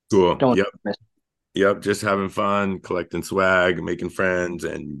 Cool. Don't miss. Yep. Just having fun, collecting swag, making friends,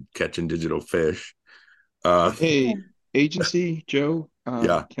 and catching digital fish. Hey, agency, Joe.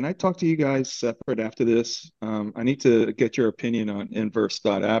 Can I talk to you guys separate after this? I need to get your opinion on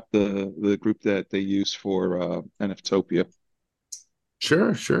Inverse.app, the group that they use for NFtopia.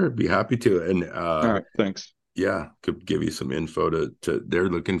 Sure. Be happy to. And all right, thanks. Yeah, could give you some info to they're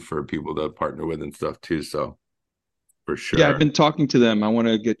looking for people to partner with and stuff too. So for sure. Yeah, I've been talking to them. I want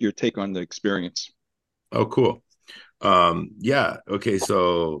to get your take on the experience. Oh, cool. Okay,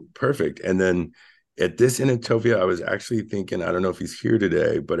 so perfect. And then at this Inutopia, I was actually thinking, I don't know if he's here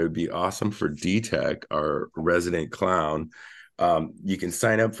today, but it would be awesome for D-Tech, our resident clown. You can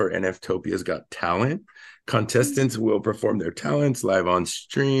sign up for NFtopia's Got Talent. Contestants will perform their talents live on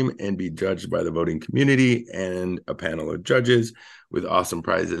stream and be judged by the voting community and a panel of judges with awesome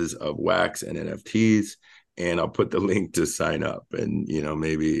prizes of wax and NFTs. And I'll put the link to sign up, and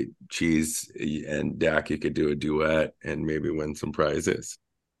maybe Cheese and Dak, you could do a duet and maybe win some prizes.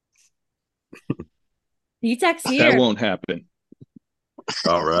 D-Tech's here. That won't happen.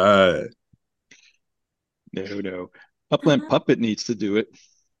 All right. No. Upland Puppet needs to do it.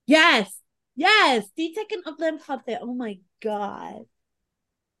 Yes. D-Tech and Upland Puppet. Oh my god.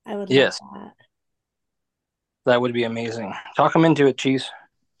 I would love that. That would be amazing. Talk them into it, Cheese.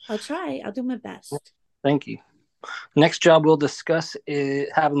 I'll try. I'll do my best. Thank you. Next job we'll discuss, it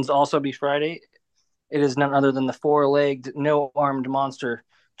happens to also be Friday. It is none other than the four-legged, no-armed monster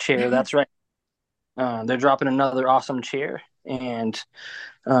chair. That's right. They're dropping another awesome chair, and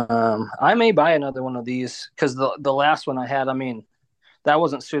I may buy another one of these because the last one I had, I mean, that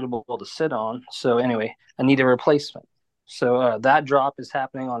wasn't suitable to sit on. So anyway, I need a replacement. So that drop is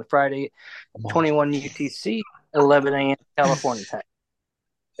happening on Friday, 21 UTC, 11 a.m. California time.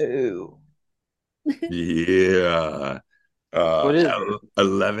 Ooh. Yeah. What is it?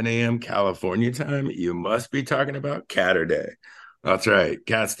 11 a.m. California time. You must be talking about Catterday. That's right.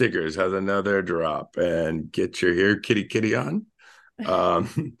 Cat Stickers has another drop, and get your Here Kitty Kitty on.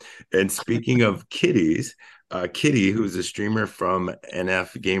 And speaking of kitties, Kitty, who's a streamer from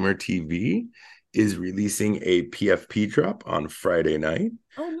NF Gamer TV, is releasing a PFP drop on Friday night.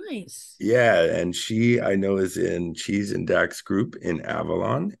 Oh, nice. Yeah, and she I know is in Cheese and Dax group in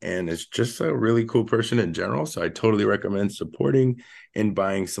Avalon, and is just a really cool person in general. So I totally recommend supporting and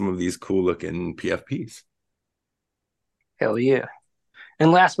buying some of these cool looking PFPs. Hell yeah.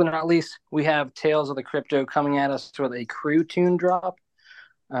 And last but not least, we have Tales of the Crypto coming at us with a crew tune drop.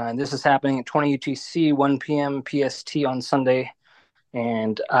 This is happening at 20 UTC, 1 p.m. PST on Sunday.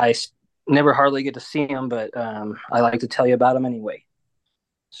 And I never hardly get to see them, but I like to tell you about them anyway.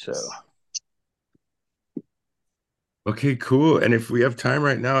 So. Okay, cool. And if we have time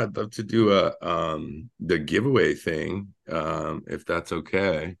right now, I'd love to do the giveaway thing, if that's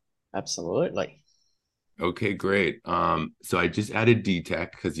okay. Absolutely. Okay, great. So I just added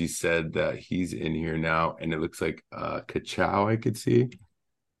D-Tech because you said that he's in here now, and it looks like Kachow I could see.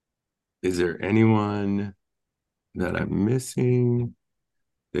 Is there anyone that I'm missing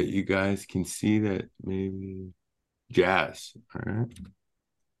that you guys can see that maybe Jazz? All right.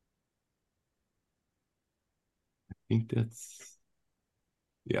 I think that's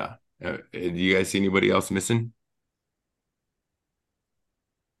yeah. Do you guys see anybody else missing?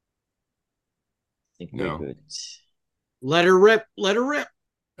 I think No. we're good. Let her rip. Let her rip.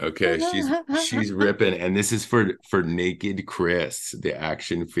 Okay, she's ripping, and this is for Naked Chris, the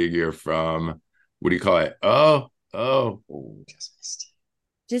action figure from what do you call it? Oh, Ooh, just missed.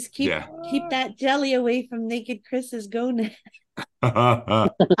 Just keep that jelly away from Naked Chris's gonad.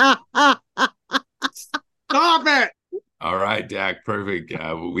 Stop it! All right, Dak, perfect.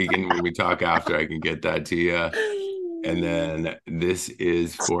 We can when we talk after, I can get that to you. And then this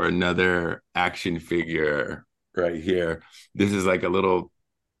is for another action figure right here. This is like a little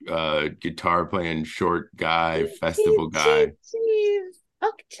guitar playing short guy, festival guy.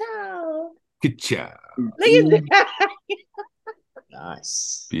 Oh, ciao. Good job. Look at that.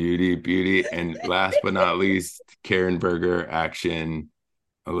 Nice. Beauty. And last but not least, Karen Burger action.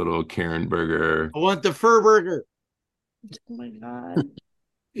 A little Karen Burger I want the fur burger. Oh my god.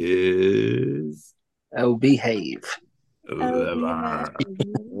 is Oh, behave. Levar.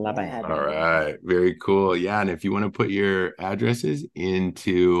 Levar. All right, very cool. Yeah, and if you want to put your addresses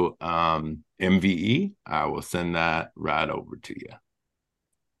into MVE, I will send that right over to you.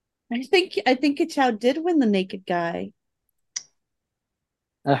 I think Kachow did win the naked guy.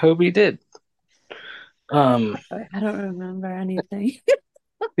 I hope he did. I don't remember anything.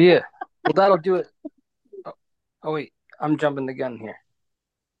 Yeah. Well, that'll do it. Oh, wait. I'm jumping the gun here.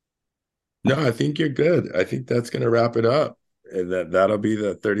 No, I think you're good. I think that's going to wrap it up. And that'll be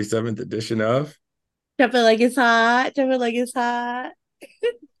the 37th edition of Jump it like it's hot. Jump it like it's hot.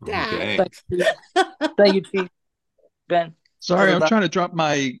 Okay. Thank you, Chief. Ben. Sorry, I'm trying to drop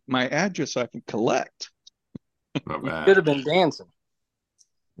my address so I can collect. Not You bad. should have been dancing.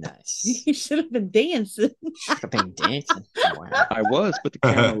 Nice. You should have been dancing. Should have been dancing. Wow. I was, but the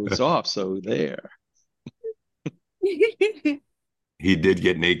camera was off, so there. He did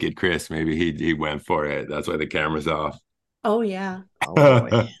get naked, Chris. Maybe he went for it. That's why the camera's off. Oh yeah. Oh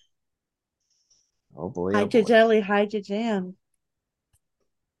boy. Oh boy. Hide your jelly, hide your jam.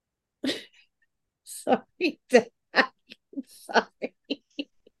 Sorry, Dad. Sorry.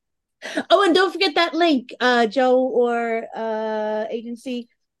 Oh, and don't forget that link, Joe or agency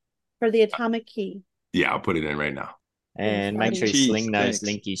for the atomic key. Yeah, I'll put it in right now. And make sure you Cheese, sling those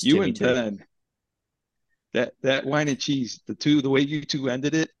thanks. linkies You to me and too. Ben. That wine and cheese, the way you two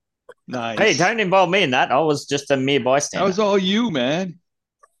ended it, nice. Hey, don't involve me in that. I was just a mere bystander. That was all you, man.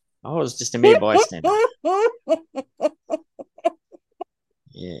 I was just a mere bystander.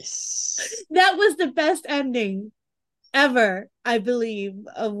 Yes. That was the best ending ever, I believe,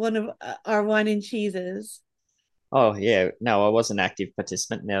 of one of our wine and cheeses. Oh yeah. No, I was an active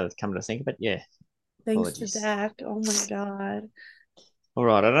participant. Now that come to think of it, yeah. Thanks Apologies. to Dak. Oh my god. All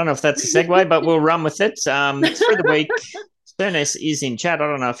right. I don't know if that's a segue, but we'll run with it. Through the week, Cernus is in chat. I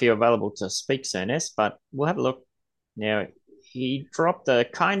don't know if you're available to speak, Cernus, but we'll have a look. Now, he dropped a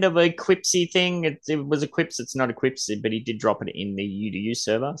kind of a Quipsy thing. It was a Quips. It's not a Quipsy, but he did drop it in the UDU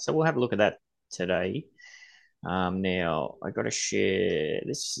server. So we'll have a look at that today. Now, I got to share.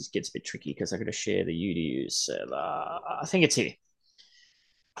 This gets a bit tricky because I got to share the UDU server. I think it's here.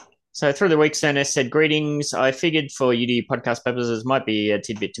 So through the week, Cernus said, greetings. I figured for UDU podcast purposes might be a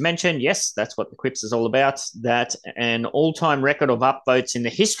tidbit to mention. Yes, that's what the Quips is all about. That an all-time record of upvotes in the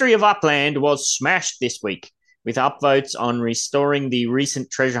history of Upland was smashed this week, with upvotes on restoring the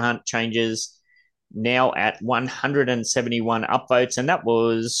recent treasure hunt changes now at 171 upvotes, and that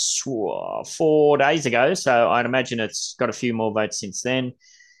was 4 days ago. So I'd imagine it's got a few more votes since then.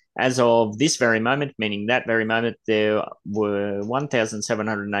 As of this very moment, meaning that very moment, there were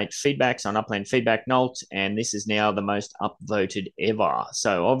 1,708 feedbacks on Upland Feedback Nolt, and this is now the most upvoted ever.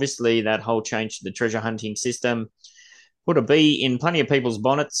 So obviously that whole change to the treasure hunting system put a bee in plenty of people's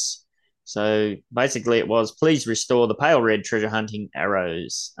bonnets. So basically it was, please restore the pale red treasure hunting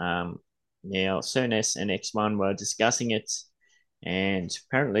arrows. Now, Cernus and X1 were discussing it, and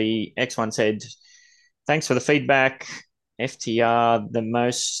apparently X1 said, thanks for the feedback. FTR, the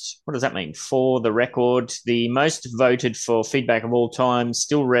most, what does that mean? For the record, the most voted for feedback of all time,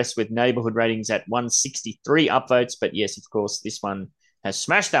 still rests with neighborhood ratings at 163 upvotes. But yes, of course, this one has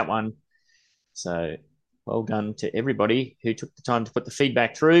smashed that one. So well done to everybody who took the time to put the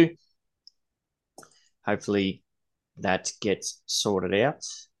feedback through. Hopefully that gets sorted out.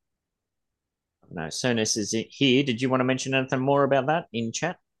 No, Cernus is here. Did you want to mention anything more about that in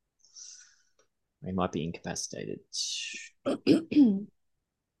chat? They might be incapacitated.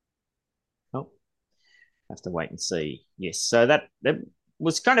 Oh, have to wait and see. Yes, so that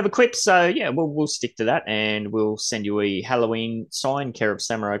was kind of a quip. So yeah, we'll stick to that, and we'll send you a Halloween sign, care of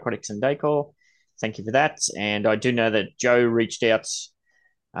Samurai Aquatics and Decor. Thank you for that. And I do know that Joe reached out,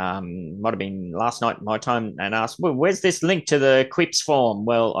 might have been last night my time, and asked, well, where's this link to the quips form?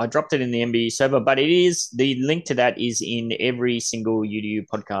 Well, I dropped it in the MBE server, but the link to that is in every single UDU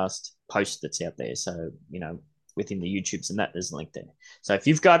podcast post that's out there. So, within the YouTubes and that, there's a link there. So if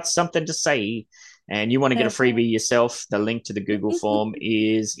you've got something to say and you want to get a freebie yourself, the link to the Google form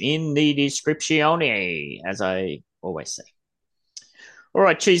is in the description, as I always say. All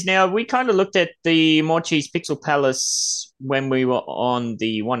right, Cheese. Now, we kind of looked at the More Cheese Pixel Palace when we were on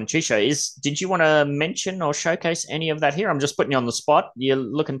the One and Cheese show. Did you want to mention or showcase any of that here? I'm just putting you on the spot. You're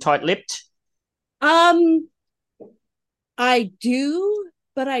looking tight-lipped. I do,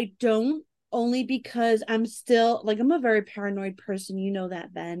 but I don't, only because I'm still, I'm a very paranoid person. You know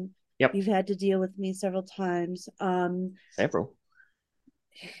that, Ben. Yep. You've had to deal with me several times. Several.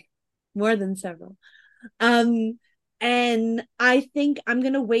 More than several. And I think I'm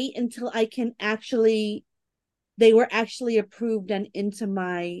going to wait until they were actually approved and into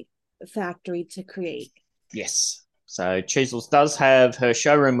my factory to create. Yes. So Cheezels does have, her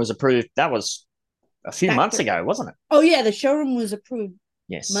showroom was approved. That was a few months ago, wasn't it? Oh, yeah. The showroom was approved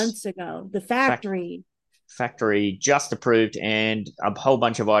yes, months ago. The factory. Factory just approved, and a whole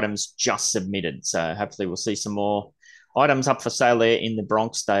bunch of items just submitted. So hopefully we'll see some more items up for sale there in the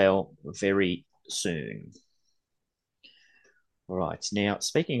Bronxdale very soon. All right. Now,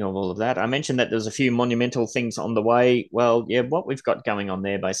 speaking of all of that, I mentioned that there's a few monumental things on the way. Well, yeah, what we've got going on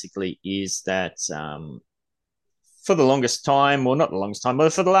there basically is that for the longest time, well, not the longest time,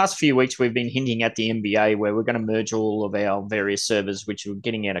 but for the last few weeks, we've been hinting at the NBA where we're going to merge all of our various servers, which are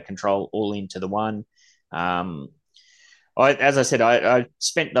getting out of control, all into the one. As I said, I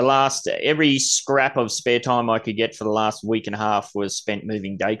spent every scrap of spare time I could get for the last week and a half was spent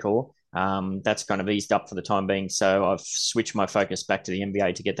moving Decor. That's kind of eased up for the time being, so I've switched my focus back to the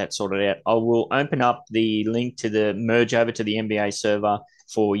NBA to get that sorted out. I will open up the link to the merge over to the NBA server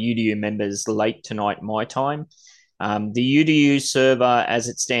for UDU members late tonight, my time. The UDU server, as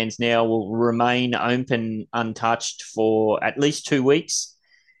it stands now, will remain open untouched for at least 2 weeks.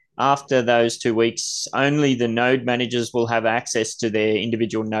 After those 2 weeks, only the node managers will have access to their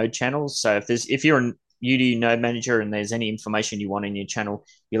individual node channels. So if you're a UDU node manager and there's any information you want in your channel,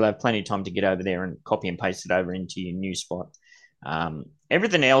 you'll have plenty of time to get over there and copy and paste it over into your new spot.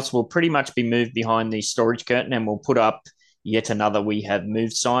 Everything else will pretty much be moved behind the storage curtain, and we'll put up yet another "we have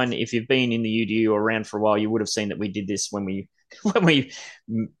moved" sign. If you've been in the UDU or around for a while, you would have seen that we did this when we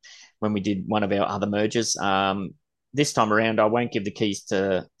did one of our other mergers. This time around, I won't give the keys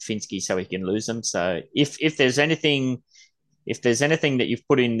to Finsky so he can lose them. So if there's anything that you've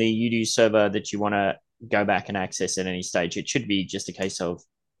put in the UDU server that you want to go back and access at any stage, it should be just a case of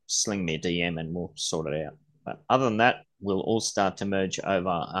sling me a DM and we'll sort it out. But other than that, we'll all start to merge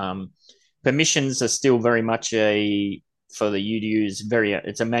over. Permissions are still very much a for the UDU is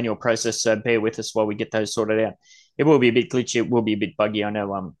it's a manual process, so bear with us while we get those sorted out. It will be a bit glitchy, it will be a bit buggy. I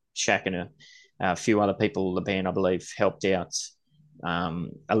know Shaq and a few other people, the band, I believe, helped out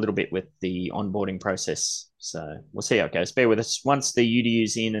a little bit with the onboarding process. So we'll see how it goes. Bear with us. Once the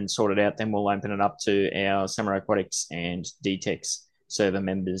UDU's in and sorted out, then we'll open it up to our Samurai Aquatics and DTEX server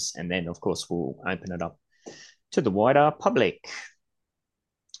members, and then, of course, we'll open it up to the wider public.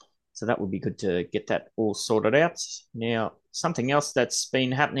 So that would be good to get that all sorted out. Now, something else that's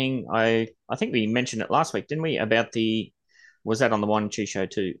been happening, I think we mentioned it last week, didn't we? About was that on the One Chi show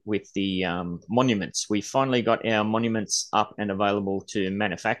too, with the monuments. We finally got our monuments up and available to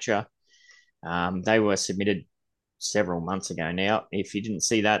manufacture. They were submitted several months ago now. If you didn't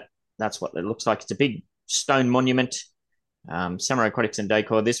see that, that's what it looks like. It's a big stone monument. Samurai Aquatics and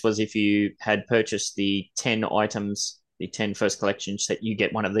Decor. This was if you had purchased the 10 items, the 10 first collection set, you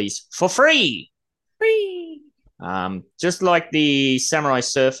get one of these for free. Free. Just like the Samurai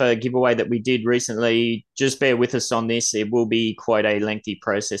Surfer giveaway that we did recently, just bear with us on this. It will be quite a lengthy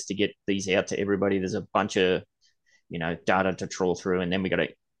process to get these out to everybody. There's a bunch of, data to trawl through, and then we got to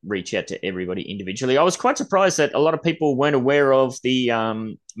reach out to everybody individually. I was quite surprised that a lot of people weren't aware of the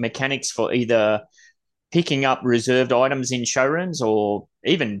mechanics for either picking up reserved items in showrooms or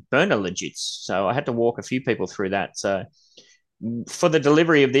even burner legits. So I had to walk a few people through that. So for the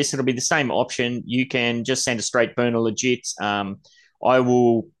delivery of this, it'll be the same option. You can just send a straight burner legit. I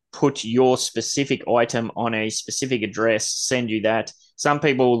will put your specific item on a specific address, send you that. Some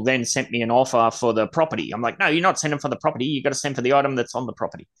people then sent me an offer for the property. I'm like, no, you're not sending for the property. You got to send for the item that's on the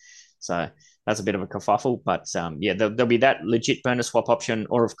property. So that's a bit of a kerfuffle, but there'll be that legit burner swap option.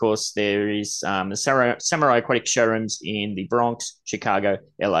 Or of course, there is the Samurai Aquatic showrooms in the Bronx, Chicago,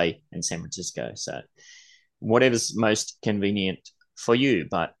 LA, and San Francisco. So whatever's most convenient for you.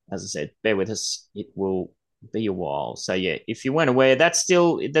 But as I said, bear with us; it will be a while. So yeah, if you weren't aware, that's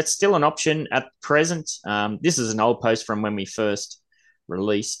still an option at present. This is an old post from when we first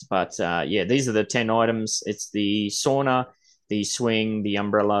released, but these are the 10 items. It's the sauna, the swing, the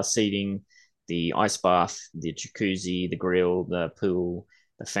umbrella seating, the ice bath, the jacuzzi, the grill, the pool,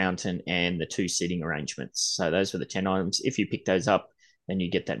 the fountain, and the 2 seating arrangements. So those were the 10 items. If you pick those up, then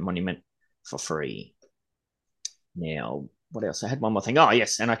you get that monument for free. Now, what else? I had one more thing. Oh,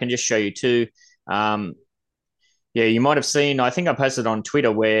 yes, and I can just show you too. You might have seen, I think I posted on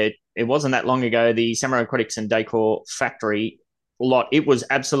Twitter where it wasn't that long ago, the Samurai Aquatics and Decor factory lot, it was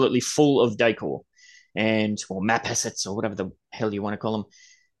absolutely full of decor or map assets or whatever the hell you want to call them.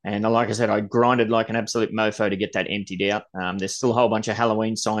 And like I said, I grinded like an absolute mofo to get that emptied out. There's still a whole bunch of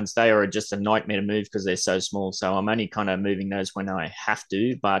Halloween signs. They are just a nightmare to move because they're so small. So I'm only kind of moving those when I have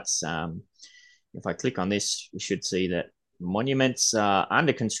to. But if I click on this, we should see that monuments are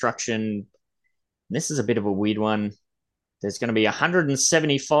under construction. This is a bit of a weird one. There's going to be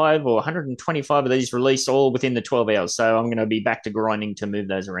 175 or 125 of these released all within the 12 hours. So I'm going to be back to grinding to move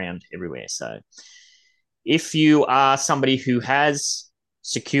those around everywhere. So if you are somebody who has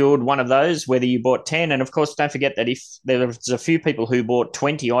secured one of those, whether you bought 10, and of course, don't forget that if there's a few people who bought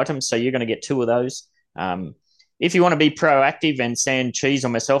 20 items, so you're going to get 2 of those. If you want to be proactive and send Cheese or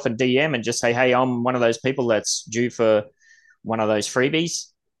myself a DM and just say, hey, I'm one of those people that's due for one of those freebies,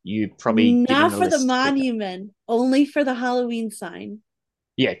 you probably not for the monument, only for the Halloween sign.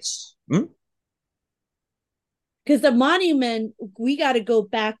 Yes. Because the monument, we got to go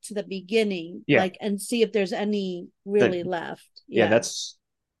back to the beginning, and see if there's any really left. Yeah, that's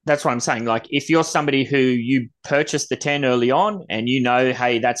what I'm saying. Like, if you're somebody who you purchased the 10 early on and you know,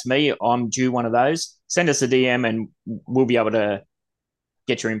 hey, that's me, I'm due one of those, send us a DM and we'll be able to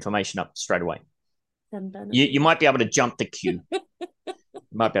get your information up straight away. You might be able to jump the queue.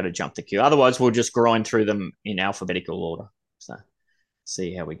 Otherwise, we'll just grind through them in alphabetical order. So,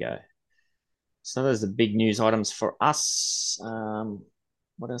 see how we go. So, those are the big news items for us.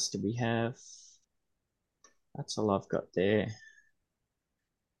 What else do we have? That's all I've got there.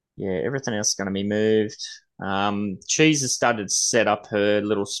 Yeah, everything else is going to be moved. Cheese has started to set up her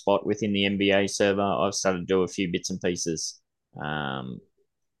little spot within the NBA server. I've started to do a few bits and pieces.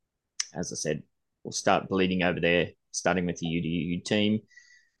 As I said, we'll start bleeding over there, starting with the UDU team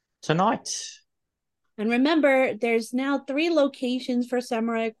tonight. And remember, there's now 3 locations for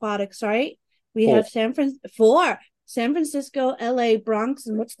Samurai Aquatics, right? We have San Francisco, LA, Bronx,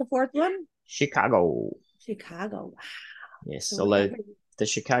 and what's the 4th one? Chicago. Wow. Yes, although the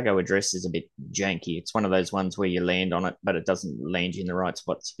Chicago address is a bit janky. It's one of those ones where you land on it, but it doesn't land you in the right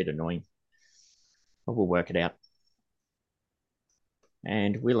spot. It's a bit annoying. But we'll work it out.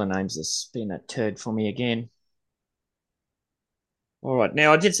 And Wheeler Names has been a turd for me again. All right.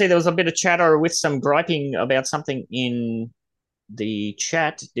 Now, I did see there was a bit of chatter with some griping about something in the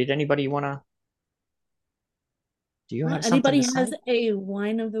chat. Did anybody want to? Do you Well, have something anybody to say has a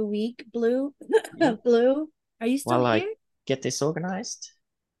wine of the week, Blue? Yeah. Blue, are you still while I here? get this organized?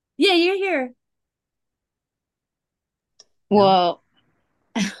 Yeah, you're here. No? Well,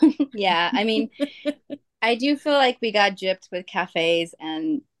 yeah, I mean, I do feel like we got gypped with cafes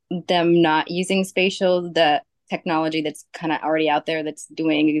and them not using spatial, the technology that's kind of already out there that's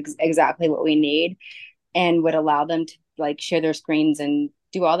doing exactly what we need and would allow them to like share their screens and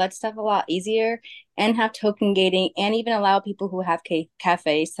do all that stuff a lot easier and have token gating and even allow people who have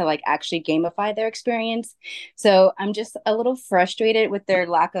cafes to like actually gamify their experience. So I'm just a little frustrated with their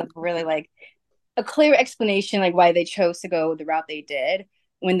lack of really like a clear explanation like why they chose to go the route they did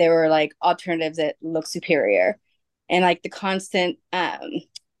when there were like alternatives that look superior and like the constant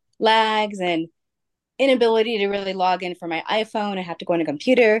lags and inability to really log in for my iPhone. I have to go on a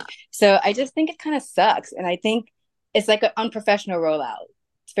computer. So I just think it kind of sucks. And I think it's like an unprofessional rollout.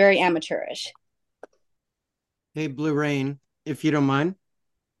 It's very amateurish. Hey, Blue Rain, if you don't mind,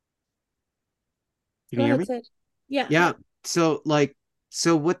 can Go you hear ahead, me? Sid. Yeah. Yeah. So like,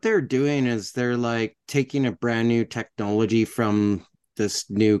 so what they're doing is they're like taking a brand new technology from this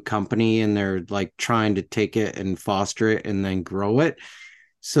new company and they're like trying to take it and foster it and then grow it.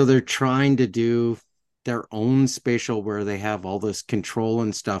 So they're trying to do their own spatial where they have all this control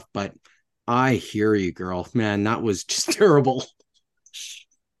and stuff. But I hear you, girl. Man, that was just terrible.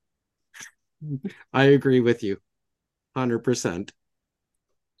 I agree with you 100%.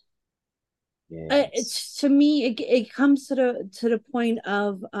 Yeah. It's to me, it comes to the point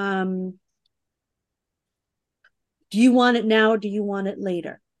of do you want it now or do you want it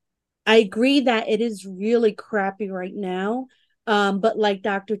later? I agree that it is really crappy right now. But like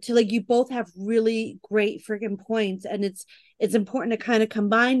Dr. T, like you both have really great freaking points, and it's important to kind of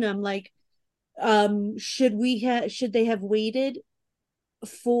combine them. Like, should they have waited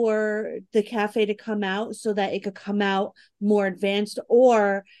for the cafe to come out so that it could come out more advanced,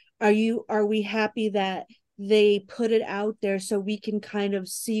 or are we happy that they put it out there so we can kind of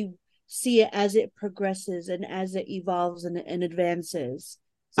see it as it progresses and as it evolves and advances?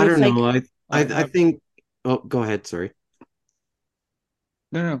 So I it's don't like know. I I have think. Oh, go ahead. Sorry.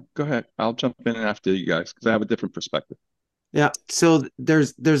 no, go ahead. I'll jump in after you guys because I have a different perspective. Yeah. So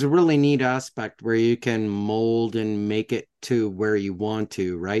there's a really neat aspect where you can mold and make it to where you want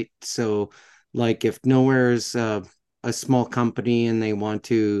to, right? So like if Nowhere's a small company and they want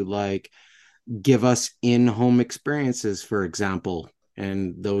to like give us in-home experiences, for example,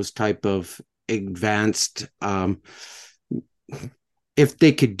 and those type of advanced if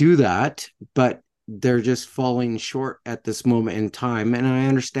they could do that, but they're just falling short at this moment in time. And I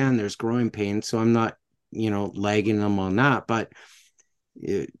understand there's growing pains, so I'm not, lagging them on that. But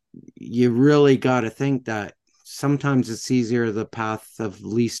you really got to think that sometimes it's easier the path of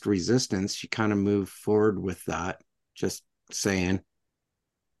least resistance. You kind of move forward with that. Just saying.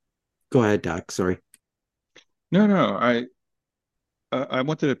 Go ahead, Doc. Sorry. No, no, I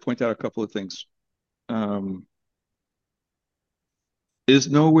wanted to point out a couple of things. Um, is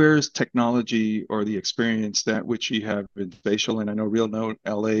Nowhere's technology or the experience that which you have in Spatial, and I know Real Note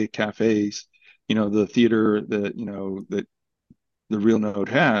LA cafes, the theater that that the Real Note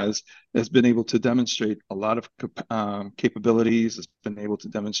has been able to demonstrate a lot of capabilities. It's been able to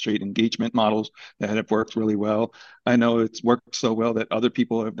demonstrate engagement models that have worked really well. I know it's worked so well that other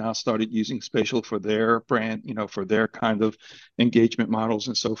people have now started using Spatial for their brand, for their kind of engagement models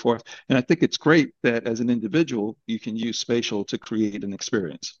and so forth. And I think it's great that as an individual, you can use Spatial to create an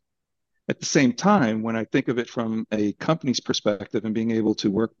experience. At the same time, when I think of it from a company's perspective and being able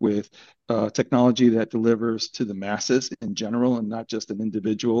to work with technology that delivers to the masses in general and not just an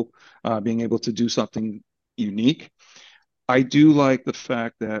individual, being able to do something unique, I do like the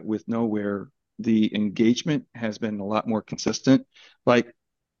fact that with Nowhere, the engagement has been a lot more consistent. Like,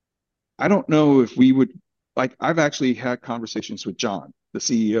 I don't know if we would, like, I've actually had conversations with John, the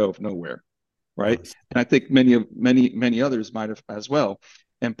CEO of Nowhere, right? And I think many others might have as well.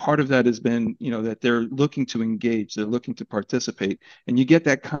 And part of that has been, that they're looking to engage, they're looking to participate, and you get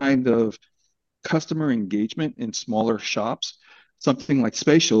that kind of customer engagement in smaller shops. Something like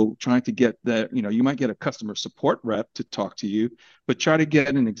Spatial, trying to get that, you might get a customer support rep to talk to you, but try to get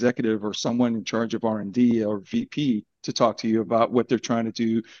an executive or someone in charge of R&D or VP to talk to you about what they're trying to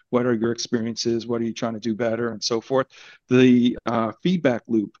do, what are your experiences, what are you trying to do better, and so forth. The feedback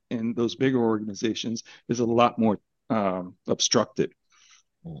loop in those bigger organizations is a lot more obstructed.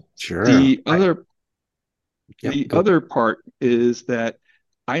 Sure. The other Yep, the go. other part is that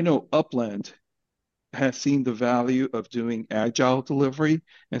I know Upland has seen the value of doing agile delivery.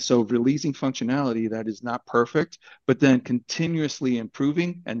 And so releasing functionality that is not perfect, but then continuously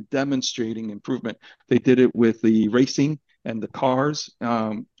improving and demonstrating improvement. They did it with the racing and the cars.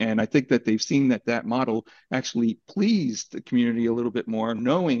 And I think that they've seen that that model actually pleased the community a little bit more,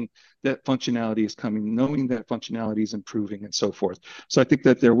 knowing that functionality is coming, knowing that functionality is improving and so forth. So I think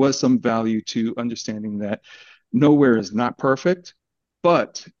that there was some value to understanding that nowhere is not perfect,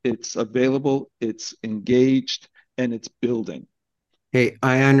 but it's available, it's engaged, and it's building. Hey,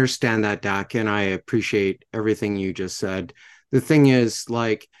 I understand that, Dak, and I appreciate everything you just said. The thing is,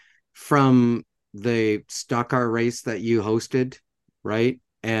 like, from the stock car race that you hosted, right?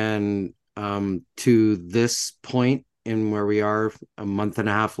 And to this point in where we are a month and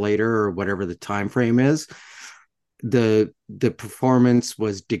a half later, or whatever the time frame is, the performance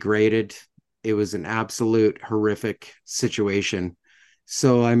was degraded. It was an absolute horrific situation.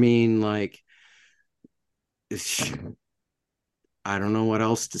 So I mean, like, I don't know what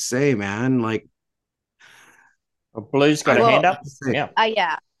else to say, man. Like, Blue's got a hand up. Yeah.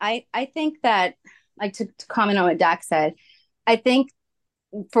 Yeah, I think that, like, to comment on what Dak said, I think,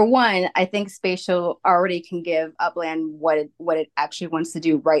 for one, I think Spatial already can give Upland what it actually wants to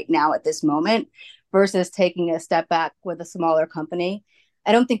do right now at this moment, versus taking a step back with a smaller company.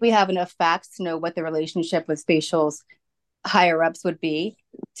 I don't think we have enough facts to know what the relationship with Spatial's higher ups would be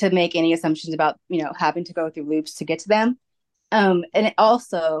to make any assumptions about, having to go through loops to get to them. And it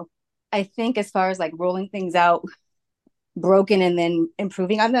also, I think, as far as like rolling things out broken and then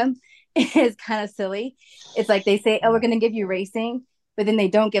improving on them, is kind of silly. It's like they say, oh, we're going to give you racing, but then they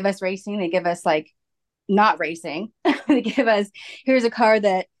don't give us racing. They give us like not racing. They give us, here's a car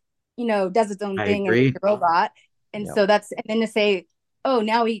that, does its own thing and it's a robot. And so and then to say, oh,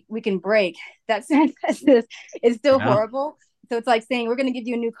 now we can brake. That's it's still horrible. So it's like saying, we're going to give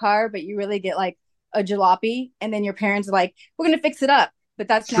you a new car, but you really get like a jalopy. And then your parents are like, we're going to fix it up. But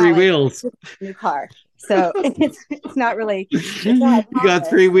that's three not wheels. Like a new car. So it's not really. You got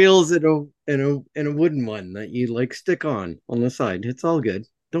three wheels and a wooden one that you like stick on the side. It's all good.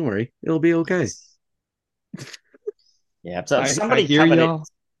 Don't worry, it'll be okay. Yeah, so somebody covered it.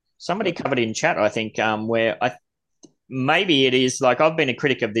 Somebody covered in chat, I think, where maybe it is like, I've been a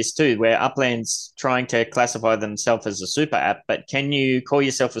critic of this too, where Upland's trying to classify themselves as a super app, but can you call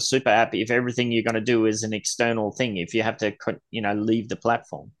yourself a super app if everything you're going to do is an external thing? If you have to, leave the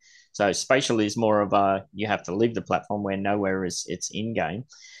platform. So Spatial is more of a, you have to leave the platform, where Nowhere is it's in game.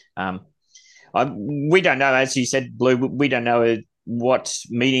 We don't know, as you said, Blue. We don't know what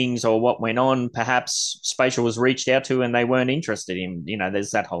meetings or what went on. Perhaps Spatial was reached out to and they weren't interested in.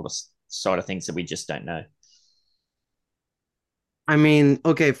 There's that whole side of things that we just don't know. I mean,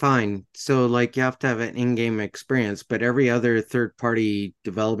 okay, fine. So, like, you have to have an in-game experience, but every other third-party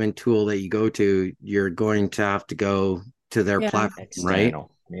development tool that you go to, you're going to have to go to their platform,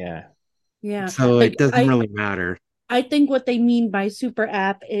 external, right? Yeah. So it doesn't really matter. I think what they mean by super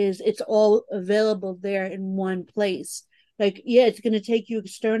app is it's all available there in one place. Like, yeah, it's going to take you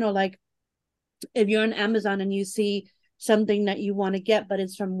external. Like, if you're on Amazon and you see something that you want to get, but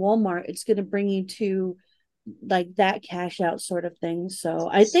it's from Walmart, it's going to bring you to like that cash out sort of thing. So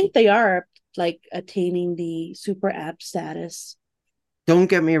I think they are like attaining the super app status. Don't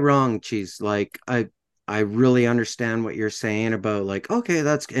get me wrong, Cheese. Like, I really understand what you're saying about, like, okay,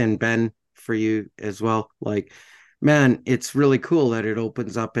 that's, and Ben, for you as well. Like, man, it's really cool that it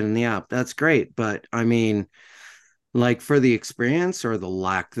opens up in the app. That's great. But I mean, like, for the experience or the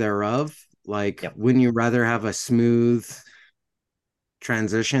lack thereof, like, wouldn't you rather have a smooth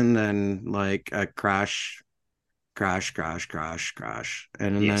transition than like a crash,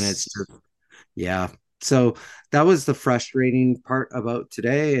 and then it's just, so that was the frustrating part about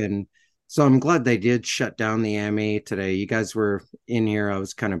today. And so I'm glad they did shut down the AMA today. You guys were in here, I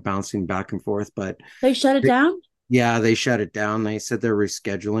was kind of bouncing back and forth, but they shut it down. They shut it down. They said they're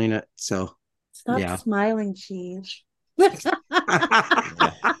rescheduling it. So stop smiling, Cheese.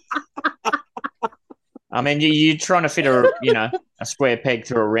 I mean, you're trying to fit a square peg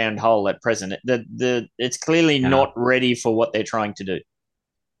through a round hole at present. It's clearly not ready for what they're trying to do.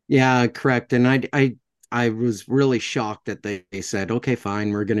 Yeah, correct. And I was really shocked that they said, okay,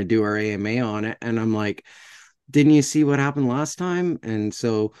 fine, we're going to do our AMA on it. And I'm like, didn't you see what happened last time? And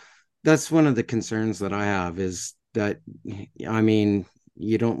so that's one of the concerns that I have, is that, I mean,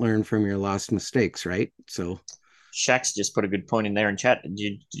 you don't learn from your last mistakes, right? So Shaq's just put a good point in there in chat.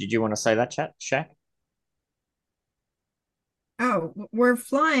 Did you want to say that, Shaq? Oh, we're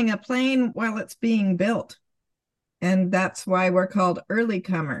flying a plane while it's being built. And that's why we're called early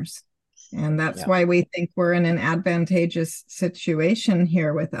comers. And that's why we think we're in an advantageous situation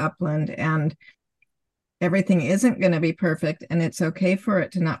here with Upland. And everything isn't going to be perfect, and it's okay for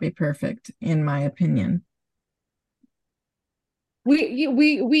it to not be perfect, in my opinion.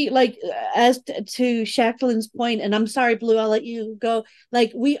 We like, as to Shacklin's point, and I'm sorry, Blue, I'll let you go.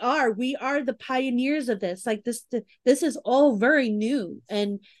 Like, we are the pioneers of this. Like, this is all very new,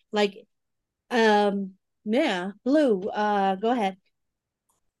 and like, yeah, Blue, go ahead.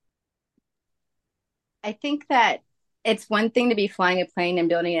 I think that it's one thing to be flying a plane and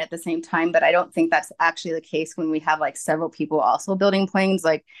building it at the same time, but I don't think that's actually the case when we have like several people also building planes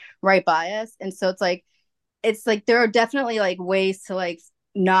like right by us. And so it's like there are definitely like ways to like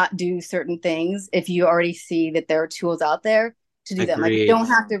not do certain things if you already see that there are tools out there to do them. Like, you Agreed. don't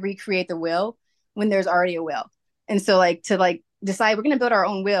have to recreate the wheel when there's already a wheel. And so like to like decide we're going to build our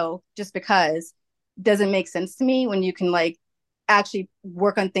own wheel just because doesn't make sense to me when you can like actually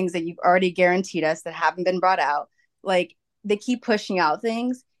work on things that you've already guaranteed us that haven't been brought out. Like, they keep pushing out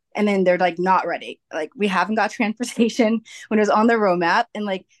things and then they're like not ready. Like, we haven't got transportation when it was on the roadmap. And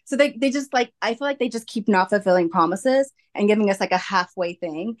like, so they just like, I feel like they just keep not fulfilling promises and giving us like a halfway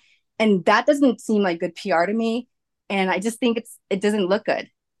thing. And that doesn't seem like good PR to me. And I just think it doesn't look good.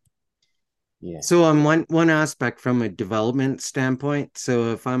 Yeah. So on one aspect from a development standpoint,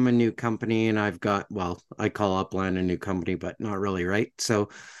 so if I'm a new company and I've got, well, I call Upland a new company, but not really, right? So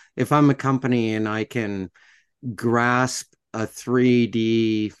if I'm a company and I can grasp a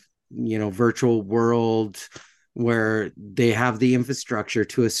 3D, virtual world where they have the infrastructure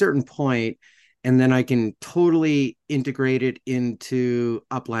to a certain point, and then I can totally integrate it into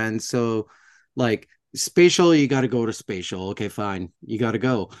Upland. So like spatial, you got to go to spatial. Okay, fine. You got to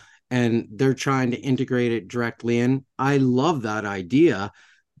go. And they're trying to integrate it directly in. I love that idea,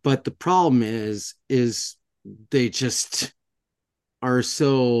 but the problem is they just are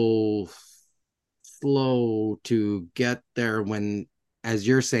so slow to get there when, as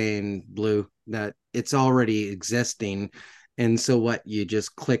you're saying, Blue, that it's already existing. And so what, you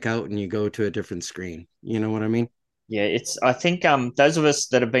just click out and you go to a different screen. You know what I mean? Yeah, I think those of us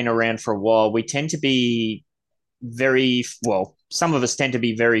that have been around for a while, we tend to be very well, some of us tend to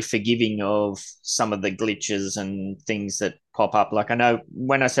be very forgiving of some of the glitches and things that pop up. Like, I know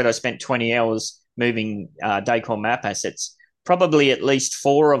when I said I spent 20 hours moving Decor map assets, probably at least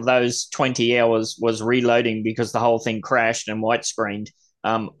 4 of those 20 hours was reloading because the whole thing crashed and white screened.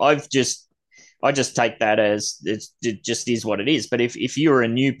 I just take that as it just is what it is. But if you're a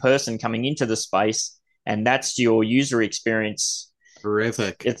new person coming into the space and that's your user experience,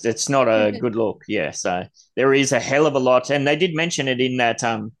 Terrific. it's not a good look. Yeah, so there is a hell of a lot, and they did mention it in that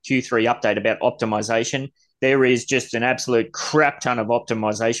Q3 update about optimization. There is just an absolute crap ton of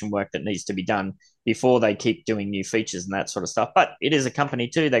optimization work that needs to be done before they keep doing new features and that sort of stuff. But it is a company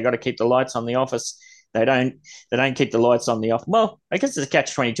too; they got to keep the lights on the office. They don't keep the lights on the office. Well, I guess it's a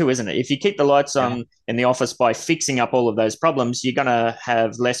catch-22, isn't it? If you keep the lights on in the office by fixing up all of those problems, you're going to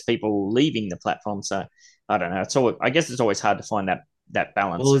have less people leaving the platform. So I don't know. I guess it's always hard to find that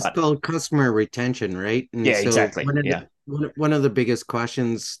balance. Well, it's called customer retention, right? And yeah, so exactly. one of the biggest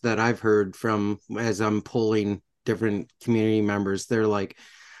questions that I've heard from, as I'm polling different community members, they're like,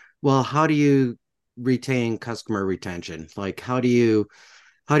 well, how do you retain customer retention? Like, how do you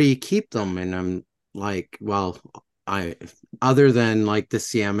keep them? And I'm like, well, I, other than like the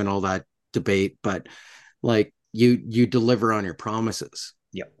CM and all that debate, but like you deliver on your promises.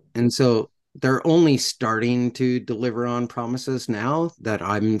 Yep. And so they're only starting to deliver on promises now that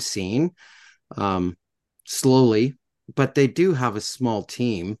I'm seeing, slowly, but they do have a small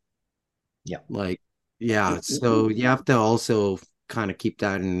team. Yeah. Like, yeah. So you have to also kind of keep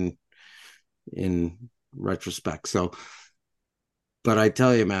that in retrospect. So, but I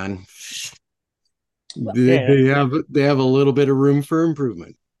tell you, man, they have a little bit of room for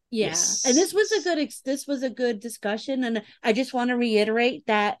improvement. Yeah. Yes. And this was a good discussion, and I just want to reiterate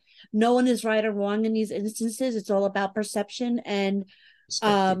that no one is right or wrong in these instances. It's all about perception and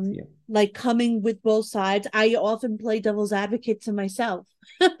Yeah. like coming with both sides. I often play devil's advocate to myself.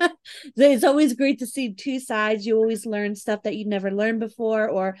 It's always great to see two sides. You always learn stuff that you never learned before,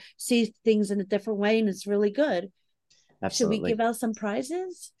 or see things in a different way, and it's really good. Should we Absolutely. give out some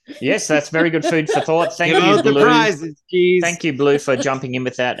prizes? Yes, that's very good food for thought. Thank Give you, out the Blue. prizes, geez. Thank you, Blue, for jumping in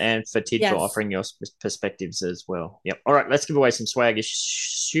with that, and for Tid Yes. for offering your perspectives as well. Yep. All right, let's give away some swag,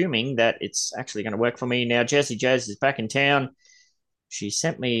 assuming that it's actually going to work for me now. Jazzy Jazz is back in town. She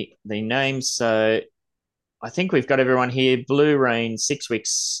sent me the names, so I think we've got everyone here. Blue Rain, 6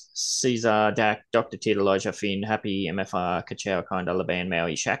 weeks, Caesar, Dak, Dr. Tid, Elijah Finn, Happy, MFR, Kachao, Kinda, Laban,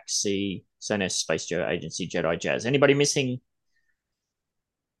 Maui, Shaq, C, Sonos, Space Joe, Agency, Jedi, Jazz. Anybody missing?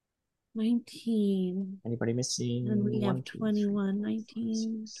 19. Anybody missing? And we have 1, 2, 3, 21,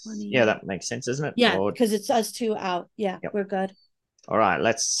 19, 20. Yeah, that makes sense, doesn't it? Yeah, because it's us two out. Yeah, Yep. we're good. All right,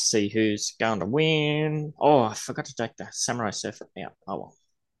 let's see who's going to win. Oh, I forgot to take the Samurai Surfer out. Oh, well.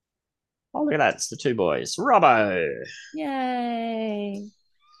 Oh, look at that. It's the two boys. Robbo. Yay.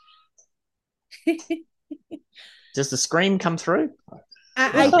 Does the scream come through?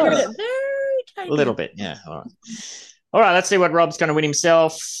 I heard it very tiny. A little bit, yeah. All right, let's see what Rob's going to win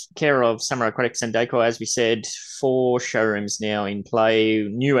himself. Care of Samurai Aquatics and Decor, as we said, 4 showrooms now in play.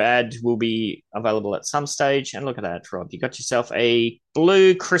 New ad will be available at some stage. And look at that, Rob. You got yourself a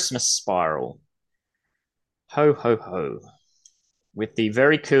blue Christmas spiral. Ho, ho, ho. With the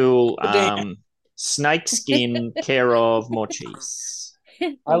very cool snake skin Care of More Cheese.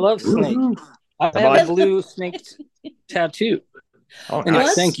 I love snake. I have a blue snake tattoo. Oh, anyway,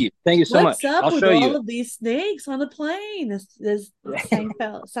 nice. Thank you so much. What's up I'll with show all you. of these snakes on the plane? Is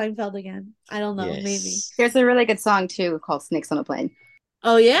Seinfeld again? I don't know. Yes. Maybe. There's a really good song too called "Snakes on a Plane."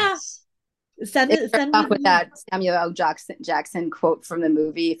 Oh yeah. Send It starts off with that Samuel L. Jackson quote from the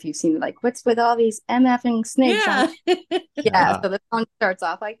movie. If you've seen, like, what's with all these MFing snakes? Yeah. Yeah. So the song starts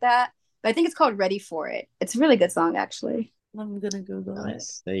off like that. But I think it's called "Ready for It." It's a really good song, actually. I'm gonna Google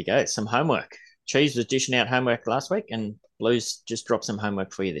Nice. There you go. Some homework. Cheese was dishing out homework last week, and Blues just dropped some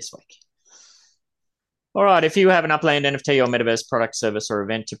homework for you this week. All right. If you have an Upland NFT or Metaverse product, service, or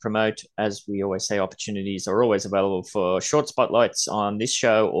event to promote, as we always say, opportunities are always available for short spotlights on this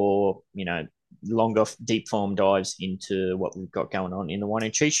show, or longer deep form dives into what we've got going on in the Wine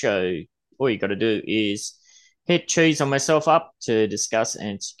and Cheese show. All you got to do is hit Cheese or myself up to discuss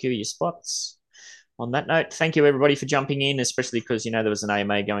and secure your spots. On that note, thank you everybody for jumping in, especially because there was an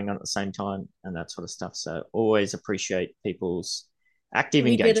AMA going on at the same time and that sort of stuff. So always appreciate people's active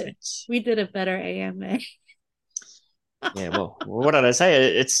engagement. We did a better AMA. Yeah, well, what did I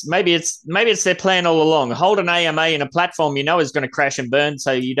say? It's maybe it's their plan all along. Hold an AMA in a platform is going to crash and burn,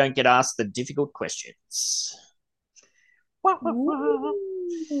 so you don't get asked the difficult questions.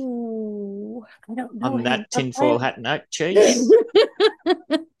 Ooh, I don't know. On that tinfoil hat note, Cheese.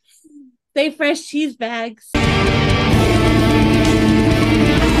 Stay fresh, cheese bags.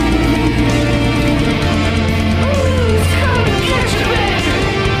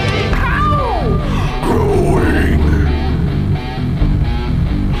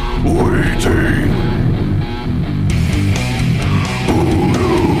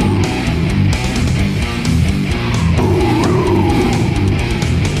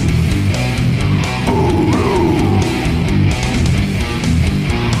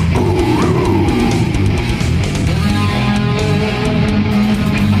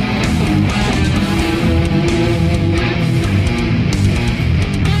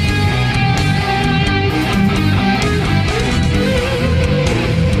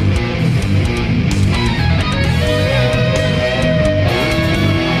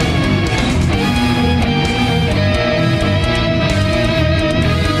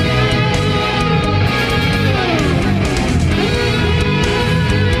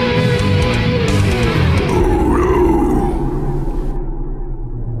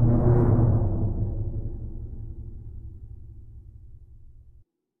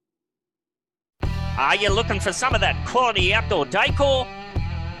 Are you looking for some of that quality outdoor decor?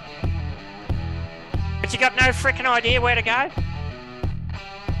 But you got no freaking idea where to go?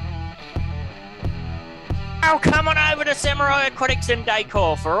 Oh, come on over to Samurai Aquatics and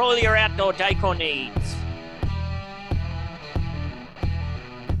Decor for all your outdoor decor needs.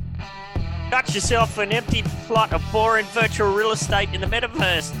 Got yourself an empty plot of boring virtual real estate in the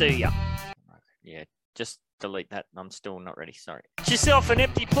metaverse, do you? Yeah, just delete that. I'm still not ready, sorry. Got yourself an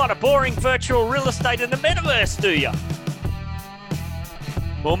empty plot of boring virtual real estate in the metaverse, do you?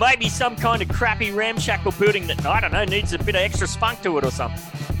 Or maybe some kind of crappy ramshackle building that, I don't know, needs a bit of extra spunk to it or something.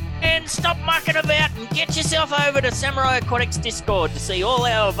 And stop mucking about and get yourself over to Samurai Aquatics Discord to see all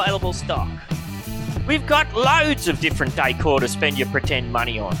our available stock. We've got loads of different decor to spend your pretend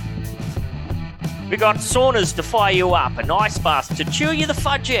money on. We got saunas to fire you up, and ice baths to chew you the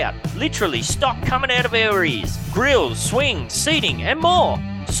fudge out. Literally, stock coming out of our ears. Grills, swings, seating, and more.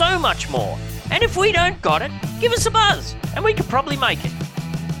 So much more. And if we don't got it, give us a buzz, and we could probably make it.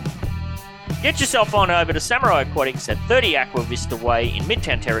 Get yourself on over to Samurai Aquatics at 30 Aqua Vista Way in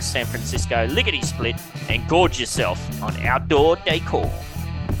Midtown Terrace, San Francisco, lickety split, and gorge yourself on outdoor decor.